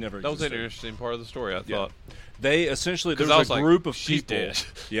 Really. She never That was an existed. interesting part of the story, I Yeah. thought. They essentially there 'Cause I was was a like, group of she's people. dead.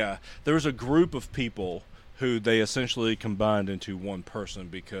 Yeah, there was a group of people who they essentially combined into one person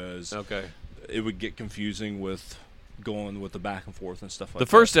because Okay. it would get confusing with going with the back and forth and stuff like The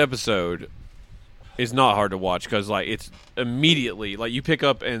that. first episode is not hard to watch because, like, it's immediately, like, you pick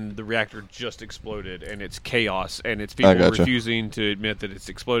up and the reactor just exploded and it's chaos and it's people gotcha. refusing to admit that it's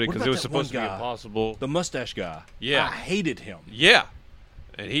exploded What because about it was that one supposed to be guy? impossible. the mustache guy. Yeah. I hated him. Yeah.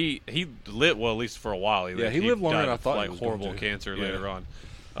 And he lived, well, at least for a while. Yeah, he lived longer died than I of, thought he like, was going horrible to. cancer Yeah. later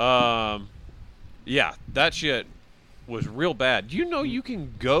on. Yeah, that shit was real bad. You know you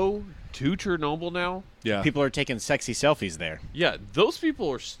can go to Chernobyl now? Yeah, People are taking sexy selfies there. Yeah, those people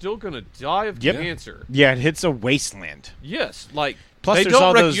are still going to die of Yep. cancer. Yeah, it's a wasteland. Yes, like Plus, they there's don't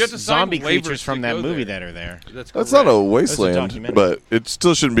all rec- those you have to sign zombie waivers creatures from to that go movie there. that are there. That's Not a correct. wasteland, documentary. but it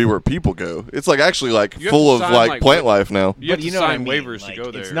still shouldn't be where people go. It's like actually like You have full to of sign, like like, plant wa- life now. You have But to you know what I sign mean, waivers like, to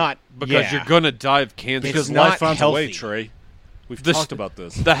go there. it's not- because yeah. you're going to die of cancer. because it's not life finds a way, healthy. Trey. We've This- talked about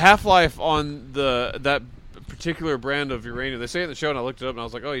this. The half-life on that particular brand of uranium, they say it in the show, and I looked it up, and I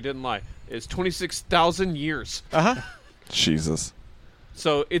was like, oh, he didn't lie. It's 26,000 years. Uh huh. Jesus,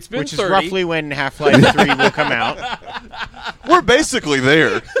 So it's been Which is 30. roughly when Half-Life 3 will come out. we're basically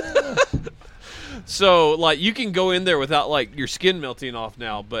there. So, like, you can go in there without, like, your skin melting off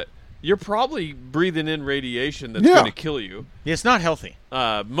now, but you're probably breathing in radiation that's Yeah. going to kill you. It's not healthy.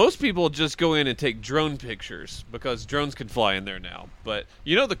 Most people just go in and take drone pictures because drones can fly in there now. But,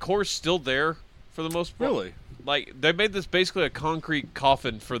 you know, the core's still there for the most part. Really? Like, they made this basically a concrete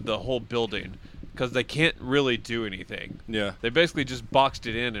coffin for the whole building because they can't really do anything. Yeah, They basically just boxed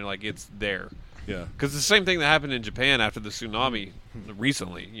it in and, like, it's there. yeah. Because the same thing that happened in Japan after the tsunami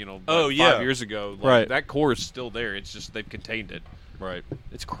recently, you know, Oh, like yeah. 5 years ago. Like, Right. That core is still there. It's just they've contained it. Right.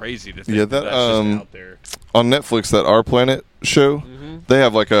 It's crazy to think Yeah, that that, that's just out there. On Netflix, that Our Planet show, Mm-hmm. they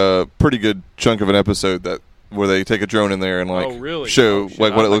have like a pretty good chunk of an episode that where they take a drone in there and like Oh, really? show Oh, shit.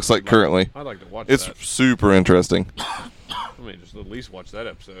 like what I'd it looks to- like currently. I'd like to watch It's that. super interesting. I mean, just at least watch that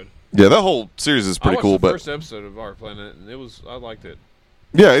episode. Yeah, that whole series is I pretty watched cool. the But first episode of Our Planet, and I liked it.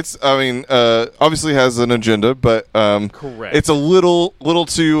 yeah, it's I mean, obviously has an agenda, but Correct. it's a little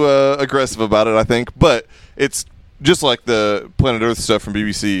too aggressive about it, I think. But it's just like the Planet Earth stuff from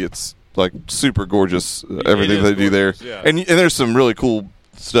BBC. It's like super gorgeous, everything is they do there, gorgeous, yeah. and there's some really cool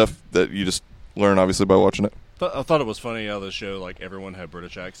stuff that you just learn obviously by watching it. I thought it was funny how the show, like, everyone had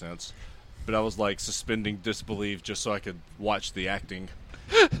British accents, but I was like suspending disbelief just so I could watch the acting.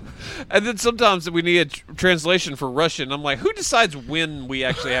 And then sometimes we need a translation for Russian. I'm like, who decides when we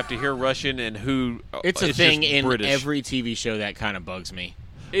actually have to hear Russian and who? It's a thing just in British? every TV show that kind of bugs me.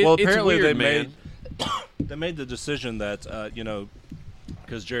 Well, It's apparently weird, they man. they made the decision that you know,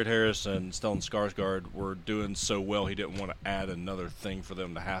 because Jared Harris and Stellan Skarsgård were doing so well, he didn't want to add another thing for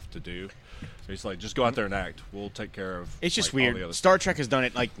them to have to do. So he's like, just go out there and act. We'll take care of. It's just like, all the weird. other Star Trek has done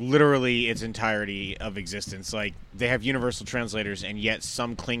it like literally its entirety of existence. Like they have universal translators, and yet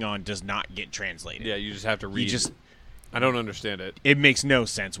some Klingon does not get translated. Yeah, you just have to read. just- I don't understand it. It makes no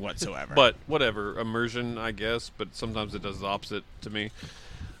sense whatsoever. But whatever, immersion, I guess. But sometimes it does the opposite to me.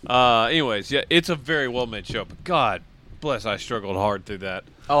 Anyways, yeah, it's a very well made show. But God bless, I struggled hard through that.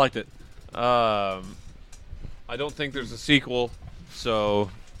 I liked it. I don't think there's a sequel, so.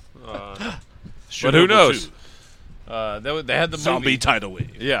 But who knows? They had the Zombie movie. tidal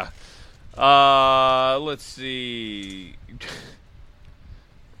wave. Yeah. Let's see.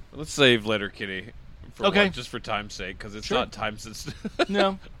 Let's save Letterkenny. For Okay. just for time's sake, because it's Sure. not time sensitive.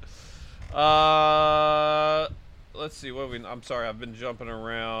 No. Let's see. I'm sorry, I've been jumping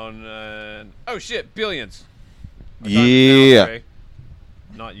around. And, oh shit, Billions. I got it Yeah. down, Trey.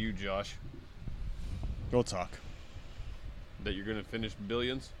 Not you, Josh. we'll talk. That you're gonna finish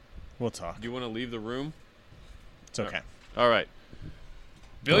Billions. We'll talk. Do you want to leave the room? It's okay. All right. All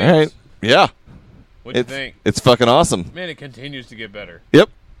Billions. right, yeah, What'd you it's think? it's fucking awesome. Man, it continues to get better. Yep,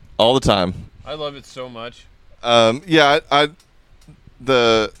 all the time. I love it so much. Yeah,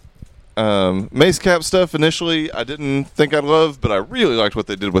 the Mace Cap stuff initially I didn't think I'd love, but I really liked what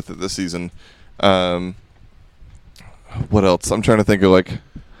they did with it this season. What else? I'm trying to think of like.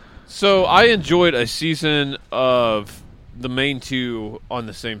 So I enjoyed a season of the main two on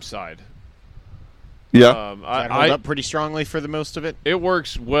the same side. Yeah, That hold up pretty strongly for the most of it. It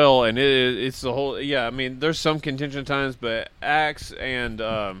works well, and it's the whole. Yeah, I mean, there's some contingent times, but Axe and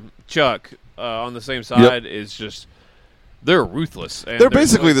Chuck on the same side is just they're ruthless. And They're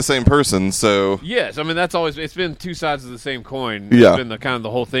basically like, the same person, so yes. I mean, that's always it's been two sides of the same coin. Yeah. It's been the kind of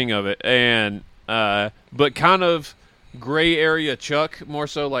the whole thing of it, and but kind of gray area Chuck more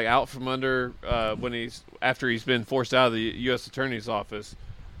so like out from under when after he's been forced out of the U.S. Attorney's office.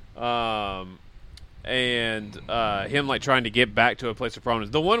 And him like trying to get back to a place of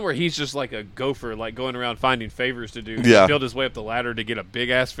prominence. The one where he's just like a gopher, like going around finding favors to do. Yeah. He built his way up the ladder to get a big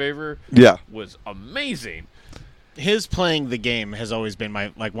ass favor. yeah. Was amazing. His playing the game has always been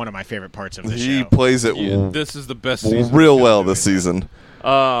one of my favorite parts of the He show. plays it This is the best season real of him well doing this it. season.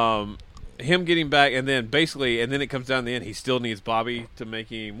 Him getting back, and then basically, and then it comes down to the end. He still needs Bobby to make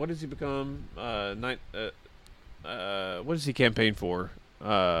him. What does he become? What does he campaign for?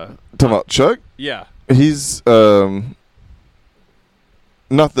 Talking about Chuck? Yeah. He's not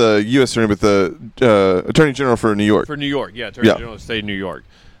the U.S. attorney, but the Attorney General for New York. For New York, yeah, Attorney Yeah. General of the State of New York.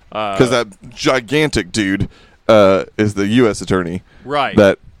 Because that gigantic dude is the U.S. attorney Right.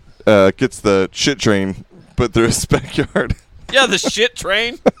 that gets the shit train put through his backyard. Yeah, the shit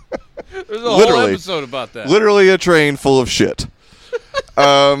train. There's a whole Literally. episode about that. Literally a train full of shit.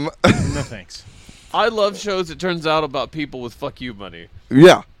 No thanks. I love shows that turns out about people with fuck you money.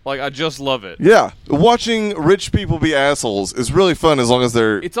 Yeah. Like, I just love it. Yeah. Watching rich people be assholes is really fun as long as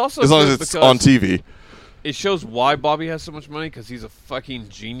they're It's also as long good as it's because on TV. It shows why Bobby has so much money, because he's a fucking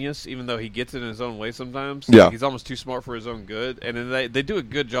genius, even though he gets it in his own way sometimes. Yeah. Like, he's almost too smart for his own good. And then they do a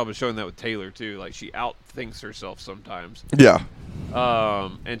good job of showing that with Taylor, too. Like, she outthinks herself sometimes. Yeah.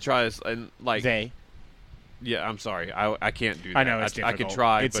 And tries, and like... They. Yeah, I'm sorry. I can't do that. I know it's difficult. I could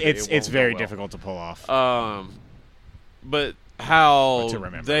try, It's but it it's won't very go well. difficult to pull off. But how To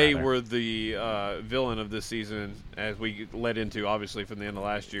remember, they rather. were the villain of this season, as we led into, obviously, from the end of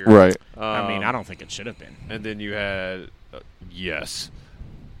last year. Right. I mean, I don't think it should have been. And then you had yes,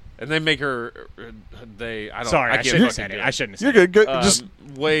 and they make her. Sorry, I shouldn't have said it. I shouldn't have said You're it. good. Good. Just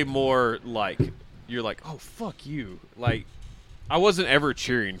way more like you're like, oh fuck you. Like I wasn't ever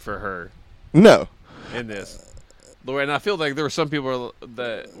cheering for her no. in this. And I feel like there were some people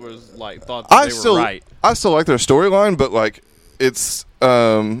that was like thought I they were still right. I still like their storyline, but like it's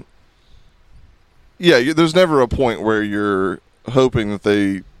there's never a point where you're hoping that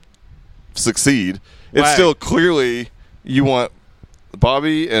they succeed. It's Right. still clearly you want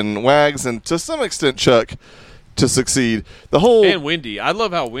Bobby and Wags and to some extent Chuck to succeed. The whole And Wendy, I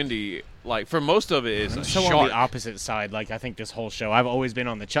love how Wendy, like for most of it, is a So on shark. the opposite side, like I think this whole show, I've always been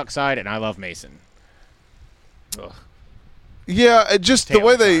on the Chuck side, and I love Mason. Ugh. just the Taylor,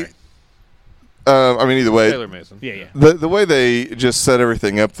 way they sorry. I mean either way Taylor Mason. Yeah. the way they just set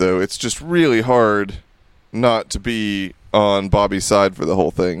everything up though, it's just really hard not to be on Bobby's side for the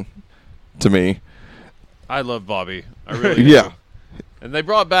whole thing to me. I love Bobby. I really Yeah. do. And they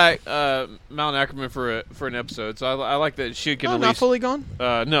brought back Mount Ackerman for an episode, so I like that she can Oh, at not least fully gone.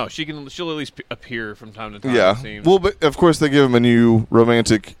 no, she'll at least appear from time to time. Yeah. It seems. Well, but of course they give him a new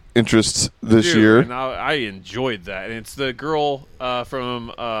romantic interest this Dude, year. and I enjoyed that. And it's the girl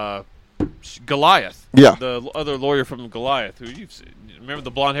from Goliath. Yeah. The other lawyer from Goliath. Who you've seen. Remember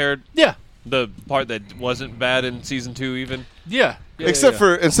the blonde haired? Yeah. The part that wasn't bad in season 2 even. Yeah. Except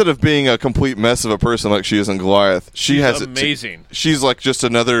for instead of being a complete mess of a person like she is in Goliath, she She's has amazing. She's like just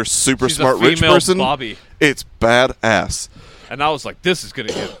another super She's smart a rich female person. Bobby. It's badass. And I was like, this is gonna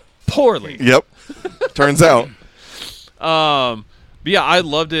get poorly. Yep. Turns out. But yeah, I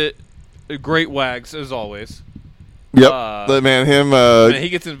loved it. Great Wags as always. Yep. The man, him. Man, he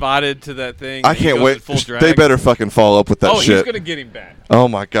gets invited to that thing. I and he can't goes wait. at Full drag. They better fucking follow up with that Oh, shit. he's gonna get him back. Oh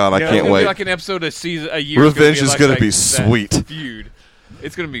my god, I It's can't gonna wait. be like an episode a season, a year. Revenge is gonna be that sweet. Feud.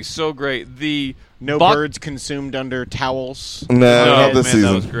 It's gonna be so great. The No birds consumed under towels. No, No, not this man, season.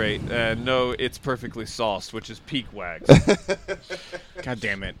 that was great. No, it's perfectly sauced, which is peak Wags. God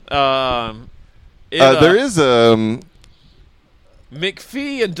damn it. There is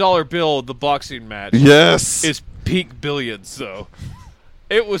McPhee and Dollar Bill, the boxing match. yes. Is peak Billions though.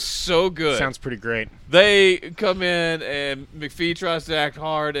 It was so good. Sounds pretty great. They come in and McPhee tries to act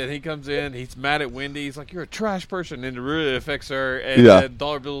hard, and he comes in. He's mad at Wendy. He's like, "You're a trash person," and it really affects her. And Yeah. then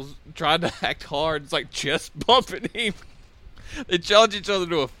Dollar Bill's trying to act hard. It's like chest bumping him. They challenge each other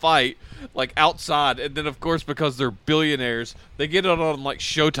to a fight, like outside, and then of course because they're billionaires, they get it on like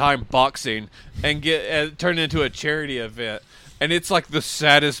Showtime Boxing and get turn it into a charity event. And it's like the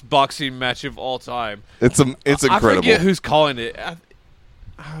saddest boxing match of all time. It's incredible. I forget who's calling it.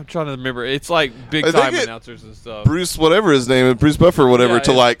 I'm trying to remember. It's like big I think time it- announcers and stuff. Bruce, whatever his name is, Bruce Buffer, whatever, Yeah,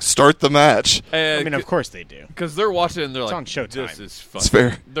 to it- like start the match. I mean, of course they do. Because they're watching and they're It's like, on Showtime. this is fucking. It's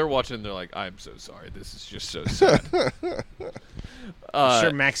fair. They're watching and they're like, I'm so sorry. This is just so sad.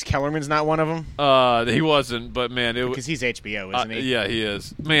 Sure, Max Kellerman's not one of them. He wasn't, but man, because he's HBO, isn't he? Yeah, he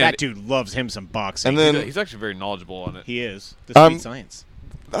is. Man, that dude loves him some boxing. And then he's actually very knowledgeable on it. He is. The sweet science.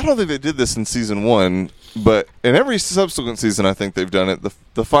 I don't think they did this in season 1, but in every subsequent season, I think they've done it.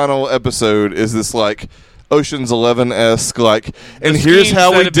 The final episode is this like Ocean's 11-esque, like, and here's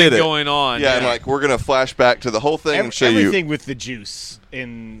how we did it. Going on, yeah, and like we're gonna flash back to the whole thing and show everything with the juice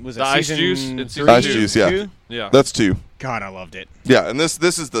was it the ice season juice? In season ice 2? juice, yeah, 2? Yeah. That's 2. God, I loved it. Yeah, and this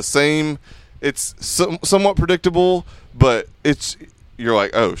is the same. It's somewhat predictable, but you're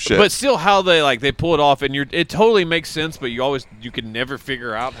like, oh shit. But still, how they pull it off, and it totally makes sense. But you can never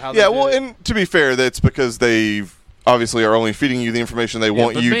figure out how. Yeah, they well, did it. and to be fair, that's because they obviously are only feeding you the information they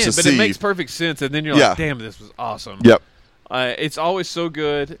want you to see. But it makes perfect sense, and then you're like, damn, this was awesome. Yep. It's always so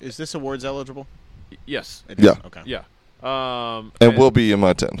good. Is this awards eligible? Yes. It is? Yeah. Okay. Yeah. And will be in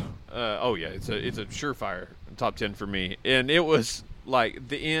my 10. Oh yeah, it's a surefire top 10 for me. And it was like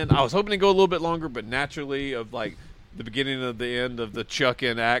the end. I was hoping to go a little bit longer, but naturally, of like the beginning of the end of the Chuck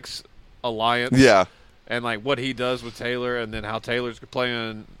and Axe alliance. Yeah. And like what he does with Taylor, and then how Taylor's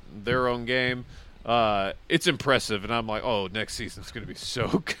playing their own game. It's impressive, and I'm like, oh, next season's going to be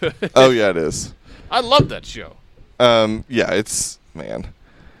so good. Oh yeah, it is. I love that show. Yeah, it's man.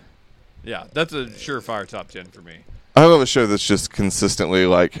 Yeah, that's a surefire top 10 for me. I love a show that's just consistently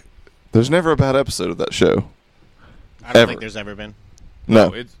like. There's never a bad episode of that show. I don't Ever. think there's ever been.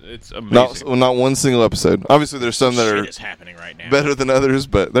 No, it's amazing. not one single episode. Obviously, there's some that Shit are is happening right now. better than others,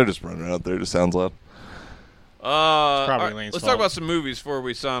 but they're just running out there. It just sounds loud. All probably right, Lane's let's fault. talk about some movies before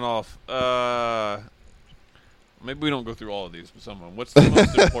we sign off. Maybe we don't go through all of these, but some of them. What's the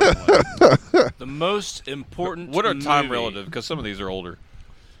most important one? The most important. What are time movie. relative? Because some of these are older.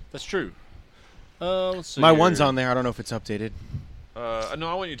 That's true. Let's see My here. one's on there. I don't know if it's updated. No,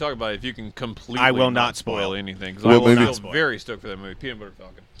 I want you to talk about it if you can completely. I will not not spoil anything. 'Cause Well, I will maybe- not spoil. Very stoked for that movie. Peanut Butter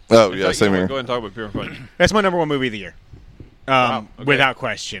Falcon. Oh In yeah, fact, same you know here. what? Go ahead and talk about Peanut Butter Falcon. That's my number one movie of the year. Wow, okay. Without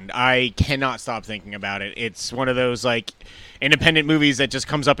question. I cannot stop thinking about it. It's one of those like independent movies that just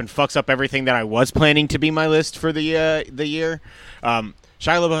comes up and fucks up everything that I was planning to be my list for the year. Shia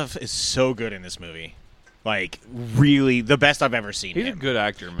LaBeouf is so good in this movie. Like really the best I've ever seen He's him. a good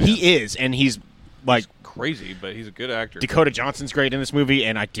actor, man. He is, and he's like crazy, but he's a good actor. Dakota Johnson's great in this movie,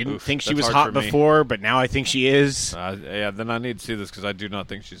 and I didn't Oof, think she that's was hard hot for me. before, but now I think she is. Yeah, then I need to see this because I do not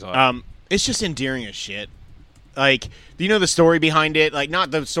think she's hot. It's just endearing as shit. Like, do you know the story behind it? Like,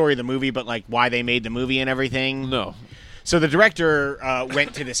 not the story of the movie, but like why they made the movie and everything. No. So the director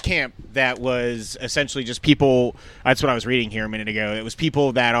went to this camp that was essentially just people. That's what I was reading here a minute ago. It was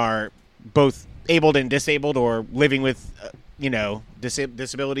people that are both abled and disabled, or living with,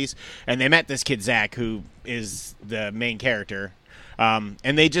 disabilities. And they met this kid Zach, who is the main character, and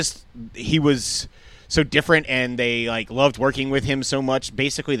he was so different, and they like loved working with him so much.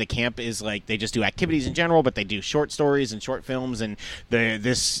 Basically, the camp is like they just do activities in general, but they do short stories and short films. And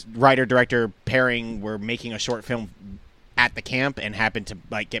this writer director pairing were making a short film at the camp and happened to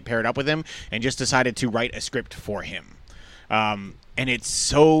like get paired up with him and just decided to write a script for him. And it's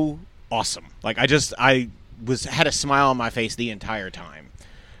so awesome. Like I had a smile on my face the entire time.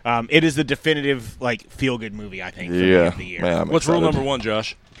 It is the definitive like feel good movie, I think, for me of the year. Man, I'm What's rule excited. number 1,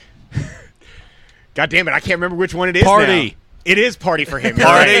 Josh? God damn it, I can't remember which one it is Party. now. It is party for him. You're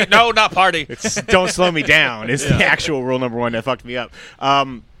Party? right. No, not party. Don't slow me down. It's the actual rule number 1 that fucked me up.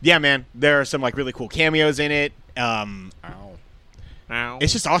 Yeah, man, there are some like really cool cameos in it. Ow.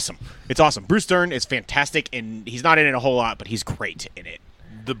 It's just awesome. It's awesome. Bruce Dern is fantastic, and he's not in it a whole lot, but he's great in it.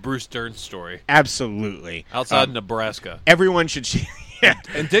 The Bruce Dern story. Absolutely. Outside Nebraska. Everyone should. Yeah.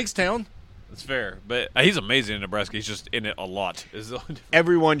 And Digstown? That's fair. But he's amazing in Nebraska. He's just in it a lot.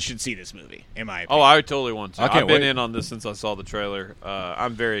 Everyone should see this movie, in my opinion. Oh, I totally want to. I can't I've been wait. in on this since I saw the trailer.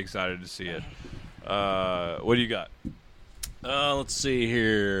 I'm very excited to see it. What do you got? Let's see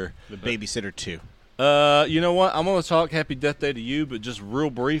here. The Babysitter 2. You know what? I'm going to talk Happy Death Day to You, but just real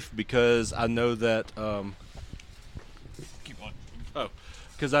brief because I know that. Keep on.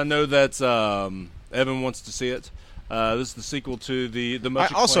 Because I know that Evan wants to see it. This is the sequel to the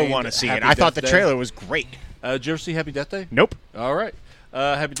much I also acclaimed want to see Happy it. I thought Death the Day. trailer was great. Did you ever see Happy Death Day? Nope. All right.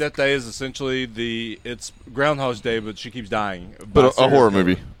 Happy Death Day is essentially it's Groundhog's Day, but she keeps dying. But a horror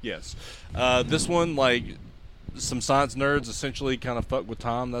movie. Yes. This one, like, some science nerds essentially kind of fuck with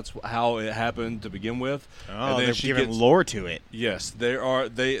time. That's how it happened to begin with. Oh, And then they're she giving gets- lore to it. Yes,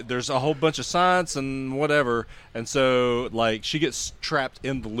 there's a whole bunch of science and whatever, and so like she gets trapped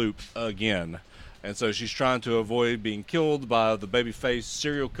in the loop again, and so she's trying to avoid being killed by the babyface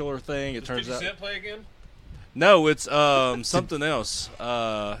serial killer thing. It turns out play again? No, it's something else.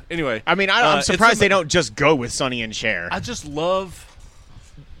 Anyway, I mean, I'm surprised they don't just go with Sonny and Cher. I just love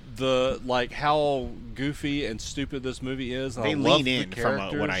how goofy and stupid this movie is. And they I love lean the in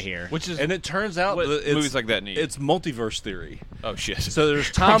from what I hear. And it turns out that movies like that need. It's multiverse theory. Oh shit! So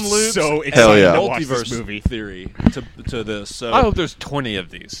there's time loops so and excited to watch this multiverse movie. theory to this. So I hope there's 20 of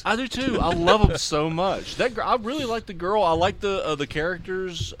these. I do too. I love them so much. I really like the girl. I like the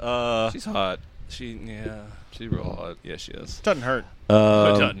characters. She's hot. She's She's real hot. Yeah, she is. Doesn't hurt. It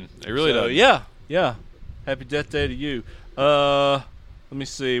doesn't. It really doesn't. Yeah. Happy Death Day to you. Let me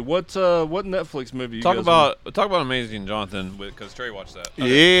see. What Netflix movie you Talk guys about Amazing Jonathan because Trey watched that.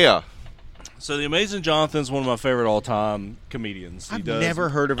 Yeah. So The Amazing Jonathan's one of my favorite all-time comedians. I've never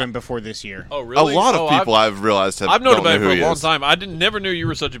heard of him before this year. Oh, really? A lot of people I've realized I've known don't about him know for who a he long is. time. I never knew you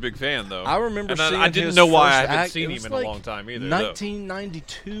were such a big fan, though. I remember and seeing I didn't his know why first I haven't act. seen It him was in a long time either.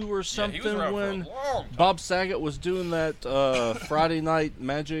 1992 or something he was around for a when long time. Bob Saget was doing that Friday Night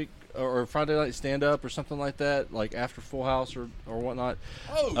Magic or Friday Night Stand-Up or something like that, like after Full House or whatnot.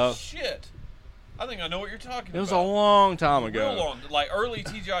 Oh, shit. I think I know what you're talking about. It was a long time ago. Real long, like early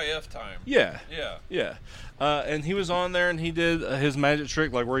TGIF time. Yeah. Yeah. And he was on there, and he did his magic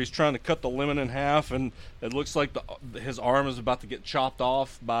trick, like where he's trying to cut the lemon in half, and it looks like his arm is about to get chopped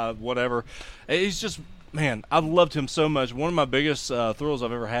off by whatever. He's just, man, I loved him so much. One of my biggest thrills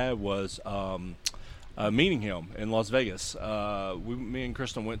I've ever had was meeting him in Las Vegas. Me and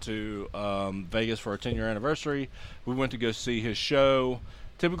Kristen went to Vegas for our 10-year anniversary. We went to go see his show.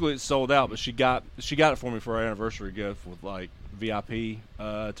 Typically it's sold out, but she got it for me for our anniversary gift with like VIP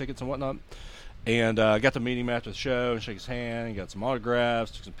tickets and whatnot. And I got to meet him after the show and shake his hand and got some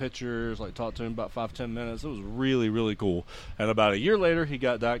autographs, took some pictures, like talked to him about 5-10 minutes. It was really, really cool. And about a year later, he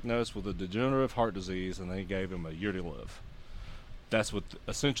got diagnosed with a degenerative heart disease, and they gave him a year to live. That's what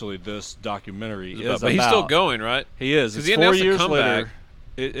essentially this documentary is about. But he's still going, right? He is. Because It's he 4 announced a years comeback.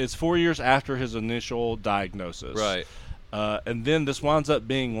 later. It's 4 years after his initial diagnosis. Right. And then this winds up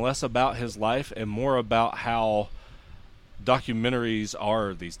being less about his life and more about how documentaries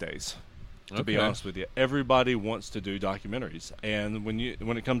are these days. To be honest with you, everybody wants to do documentaries, and when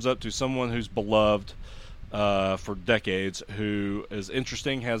it comes up to someone who's beloved for decades, who is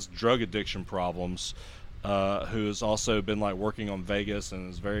interesting, has drug addiction problems, who has also been like working on Vegas and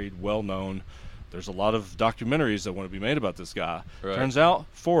is very well known, there's a lot of documentaries that want to be made about this guy. Right. Turns out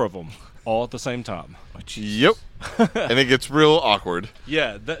 4 of them all at the same time. Yep. And it gets real awkward.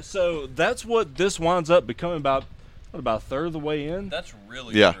 Yeah, so that's what this winds up becoming about a third of the way in. That's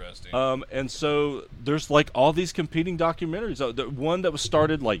really interesting. And so there's like all these competing documentaries. The one that was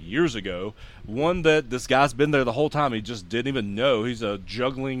started like years ago, one that this guy's been there the whole time. He just didn't even know. He's a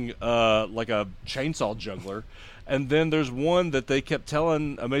juggling, like a chainsaw juggler. And then there's one that they kept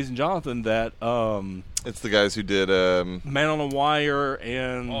telling Amazing Jonathan that It's the guys who did Man on a Wire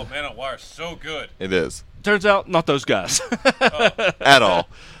and Oh, Man on Wire is so good. it is. Turns out not those guys. At all.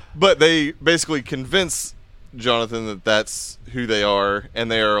 But they basically convince Jonathan that that's who they are, and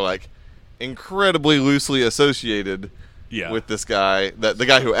they are like incredibly loosely associated with this guy, that the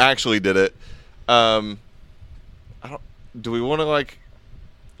guy who actually did it. Do we want to like?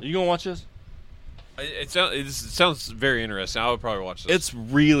 Are you gonna watch this? It sounds very interesting. I would probably watch this. It's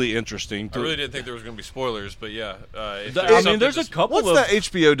really interesting. I really didn't think there was going to be spoilers, but yeah. There's a couple What's of that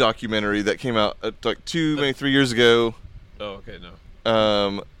HBO documentary that came out like 2, maybe 3 years ago? Oh, okay,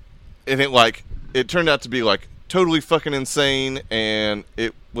 no. And it turned out to be like totally fucking insane, and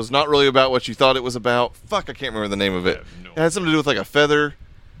it was not really about what you thought it was about. Fuck, I can't remember the name of it. It had something to do with like a feather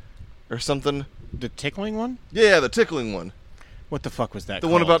or something. The tickling one? Yeah, the tickling one. What the fuck was that The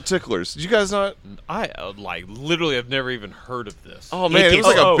called? one about ticklers. Did you guys not? I literally have never even heard of this. Oh man, it was gets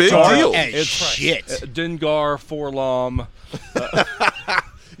like a big dark deal. as shit. Dengar Forlom.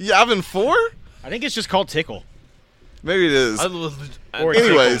 Yavin 4? I think it's just called Tickle. Maybe it is. Or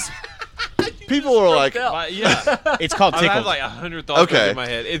Anyways, people are like, yeah. It's called I Tickle. have like 100 thoughts Okay. in my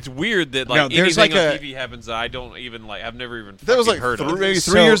head. It's weird that like No, there's anything like on a- TV happens that I don't even like. I've never even that was like heard of. maybe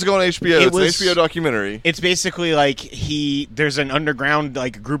So, 3 years ago on HBO. it It's was- an HBO documentary. It's basically like there's an underground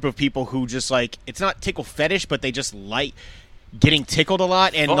like group of people who just like, it's not tickle fetish, but they just like getting tickled a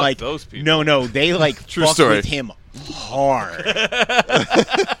lot, and Fuck like those people. No, they like True fucked story. with him hard.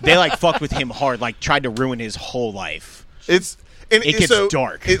 They like fucked with him hard, like tried to ruin his whole life. It gets so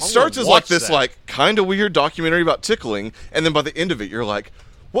dark. It I'm starts gonna as like watch this that. like kind of weird documentary about tickling, and then by the end of it, you're like,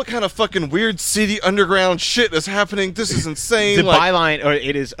 what kind of fucking weird seedy underground shit is happening? This is insane. The like, byline, or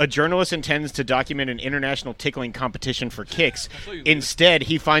it is, a journalist intends to document an international tickling competition for kicks. what you- Instead,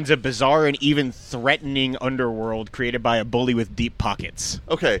 he finds a bizarre and even threatening underworld created by a bully with deep pockets.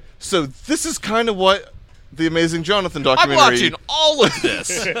 okay, so this is kind of what the Amazing Jonathan I'm documentary. watching all of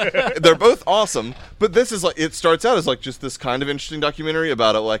this. They're both awesome, but this is like, it starts out as like just this kind of interesting documentary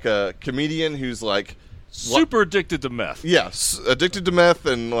about a comedian who's like Super addicted to meth. addicted to meth,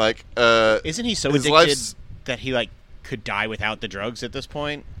 and like Isn't he so his addicted life's- that he like could die without the drugs at this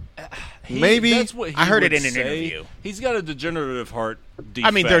point? Maybe. That's what he I heard it would in an say. interview. He's got a degenerative heart defect.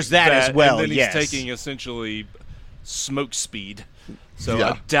 I mean, there's that as well, And then yes. he's taking essentially smoke speed. So Yeah.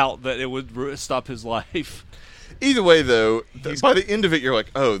 I doubt that it would stop his life. Either way, though, by the end of it, you're like,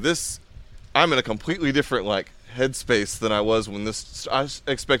 oh, I'm in a completely different like headspace than I was when this. I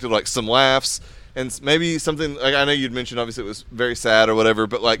expected like some laughs and maybe something. Like, I know you'd mentioned obviously it was very sad or whatever,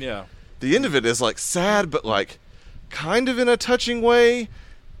 but like Yeah. the end of it is like sad, but like kind of in a touching way.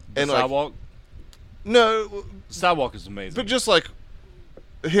 And like Sidewalk. no, Sidewalk is amazing. but just like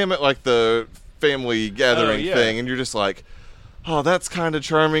him at like the family gathering yeah. thing, and you're just like, oh, that's kind of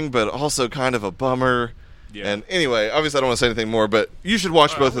charming, but also kind of a bummer. Yeah. And anyway, obviously I don't want to say anything more, but you should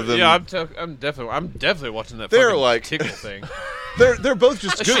watch both of them. Yeah, I'm definitely watching that. They're fucking like- tickle thing. They're both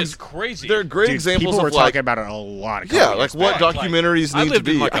just That good. shit's crazy. They're great Dude, examples people were of like, talking about it a lot. Of yeah, couple like years what back. documentaries I need to lived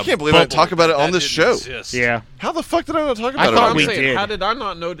in, be. like, I a can't believe I don't bubble talk about it that on this didn't show. exist. Yeah, How the fuck did I not talk I about it? thought on we this? saying, did. how did I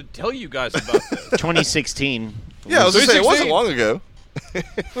not know to tell you guys about this? 2016. Yeah, I was gonna say it wasn't 316. long ago.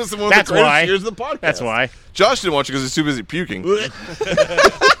 It was one of That's the greatest why. years of the podcast. That's why. Josh didn't watch it because he's too busy puking.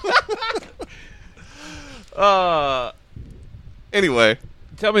 Anyway,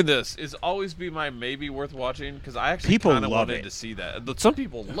 Tell me this: is Always Be My Maybe worth watching? Because I actually People kind of love wanted it. to see that. But some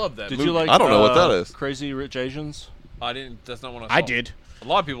people love that. Did movie. you like? I don't know what that is. Crazy Rich Asians. I didn't. That's not what I saw. I did. A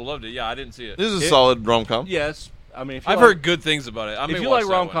lot of people loved it. Yeah, I didn't see it. this is a solid rom com. Yes. I mean, if you I've like, heard good things about it. I may if you watch like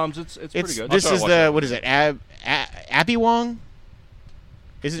that rom one. coms, it's pretty good. This try to is watch the that what is it? Abby Wong?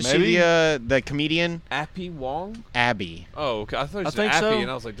 Isn't Maybe. she the comedian? Appy Wong. Abby Oh, okay. I thought you said think Appy, so. and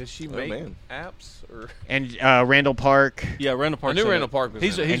I was like, did she make man. apps or? and Randall Park Yeah, Randall Park. knew Randall Park was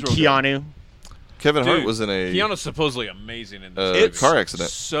He's in it. and real good. Keanu. Kevin Hart Dude, was in a Keanu's supposedly amazing in this. It's car accident.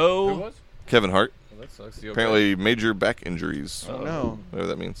 Who So was? Kevin Hart. Oh, that sucks. You okay? Apparently, major back injuries. Oh no. Whatever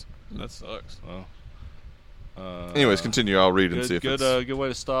that means. that sucks. Anyways, continue. I'll read and see if good, it's. good way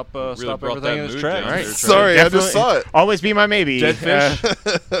to stop Really stop brought everything that in its mood tracks. down All right. there, Trey. Sorry, I just Definitely- saw it. Always be my maybe. Dead fish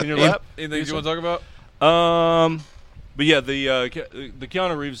in your lap. Anything you want to talk about? But yeah, the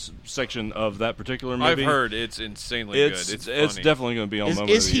Keanu Reeves section of that particular I've movie. heard it's insanely it's good. It's it's definitely going to be on moment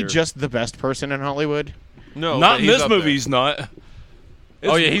Is of the he year. just the best person in Hollywood? no, not but in he's this up movie? there. He's not.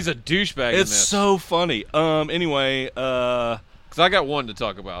 Oh It's- yeah, he's a douchebag. It's in this. so funny. Anyway. 'Cause I got one to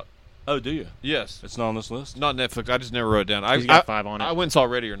talk about. Oh, do you? Yes, It's not on this list. not Netflix. I just never wrote it down. He's got 5 on it. I went and saw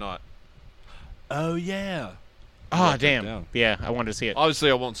Ready or Not. Oh yeah. Oh wrote that damn. down. Yeah, I wanted to see it. Obviously,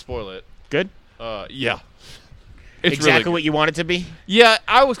 I won't spoil it. Good. Yeah. It's Exactly really good. what you want it to be. Yeah,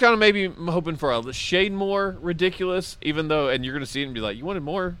 I was kind of maybe hoping for a shade more ridiculous, even though, and you're going to see it and be like, you wanted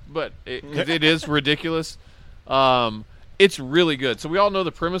more, but it is ridiculous. It's really good. So we all know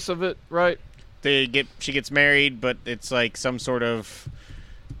the premise of it, right? She gets married, but it's like some sort of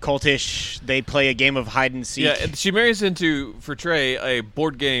cultish. They play a game of hide and seek. Yeah, and she marries into for Trey a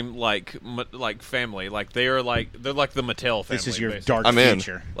board game like family. Like they're like the Mattel family. This is your basically. dark I'm in.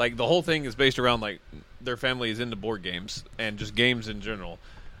 future. Like the whole thing is based around like their family is into board games and just games in general.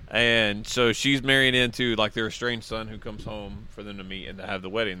 And so she's married into like their estranged son who comes home for them to meet and to have the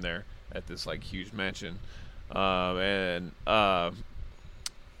wedding there at this like huge mansion.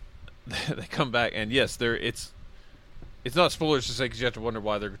 They come back and yes, it's not spoilers to say because you have to wonder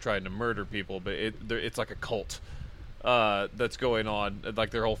why they're trying to murder people, but it's like a cult that's going on. Like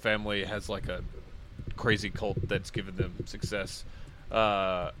their whole family has like a crazy cult that's given them success.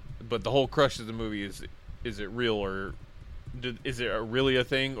 But the whole crush of the movie is it real or is it really a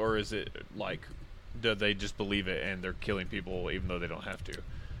thing, or is it like do they just believe it and they're killing people even though they don't have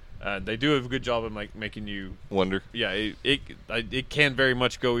to? They do a good job of like making you Wonder. yeah. It can very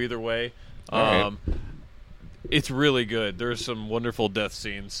much go either way. All right. It's really good. There's some wonderful death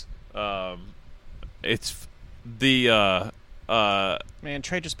scenes. It's the Man,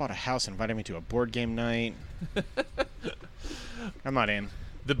 Trey just bought a house and invited me to a board game night. I'm not in.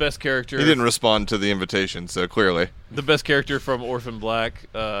 the best character. He didn't respond to the invitation, so clearly. The best character from Orphan Black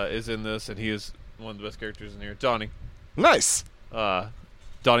is in this, and he is one of the best characters in here. Donnie. Nice.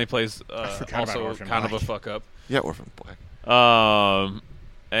 Donnie plays forgot about also Orphan kind of Black. a fuck up. Yeah, Orphan Black.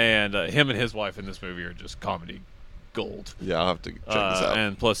 And him and his wife in this movie are just comedy gold. Yeah, I'll have to check this out.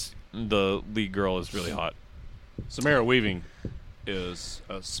 And plus, the lead girl is really hot. Samara Weaving. is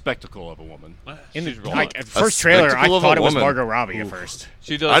a spectacle of a woman. In the She's rolling. first trailer, I spectacle of a thought it was woman. Margot Robbie at first.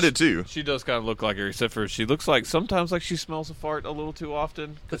 She does. I did too. She does kind of look like her, except for she looks like sometimes like she smells a fart a little too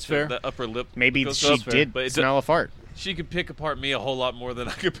often. That's fair. The upper lip. Maybe goes she up, did but it smell a fart. She could pick apart me a whole lot more than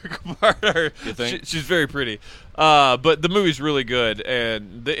I could pick apart her. You think? She's very pretty. But the movie's really good,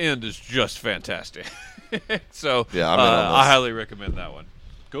 and the end is just fantastic. So Yeah, I'm in on this. I highly recommend that one.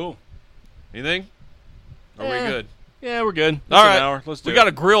 Cool. Anything? Are we good? Yeah, we're good. All right. An hour. Let's do we it. got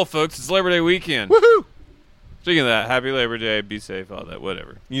a grill, folks. It's Labor Day weekend. Woohoo! Speaking of that, happy Labor Day. Be safe. All that.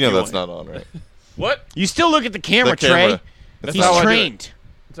 Whatever. You know that's want- not on, right? What? You still look at the camera, The camera. Trey. That's He's how I do it. trained.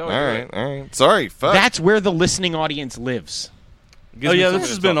 That's how All we do right, it. all right. Sorry, fuck. That's where the listening audience lives. Gives Oh me yeah, something this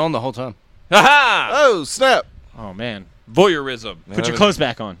has to been talk- on the whole time. Ha-ha! Oh, snap. Oh man, Voyeurism. Man, put your I've clothes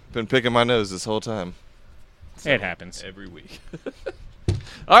back on. Been picking my nose this whole time. It happens. Every week.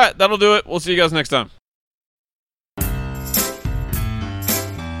 All right, that'll do it. We'll see you guys next time.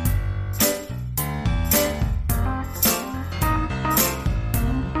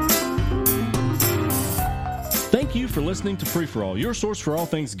 Thank you for listening to Free For All, your source for all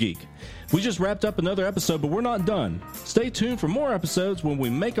things geek. We just wrapped up another episode, but we're not done. Stay tuned for more episodes when we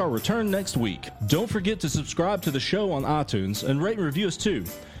make our return next week. Don't forget to subscribe to the show on iTunes and rate and review us too.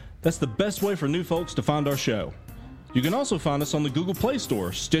 That's the best way for new folks to find our show. You can also find us on the Google Play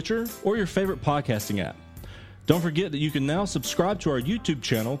Store, Stitcher, or your favorite podcasting app. Don't forget that you can now subscribe to our YouTube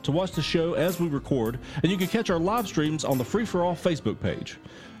channel to watch the show as we record, and you can catch our live streams on the Free For All Facebook page.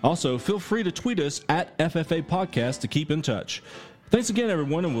 Also, feel free to tweet us at FFA Podcast to keep in touch. Thanks again,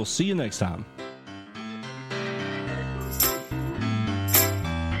 everyone, and we'll see you next time.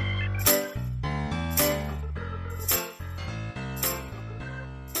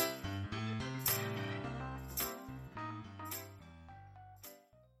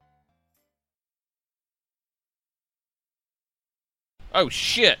 Oh,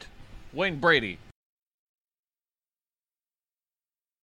 shit. Wayne Brady.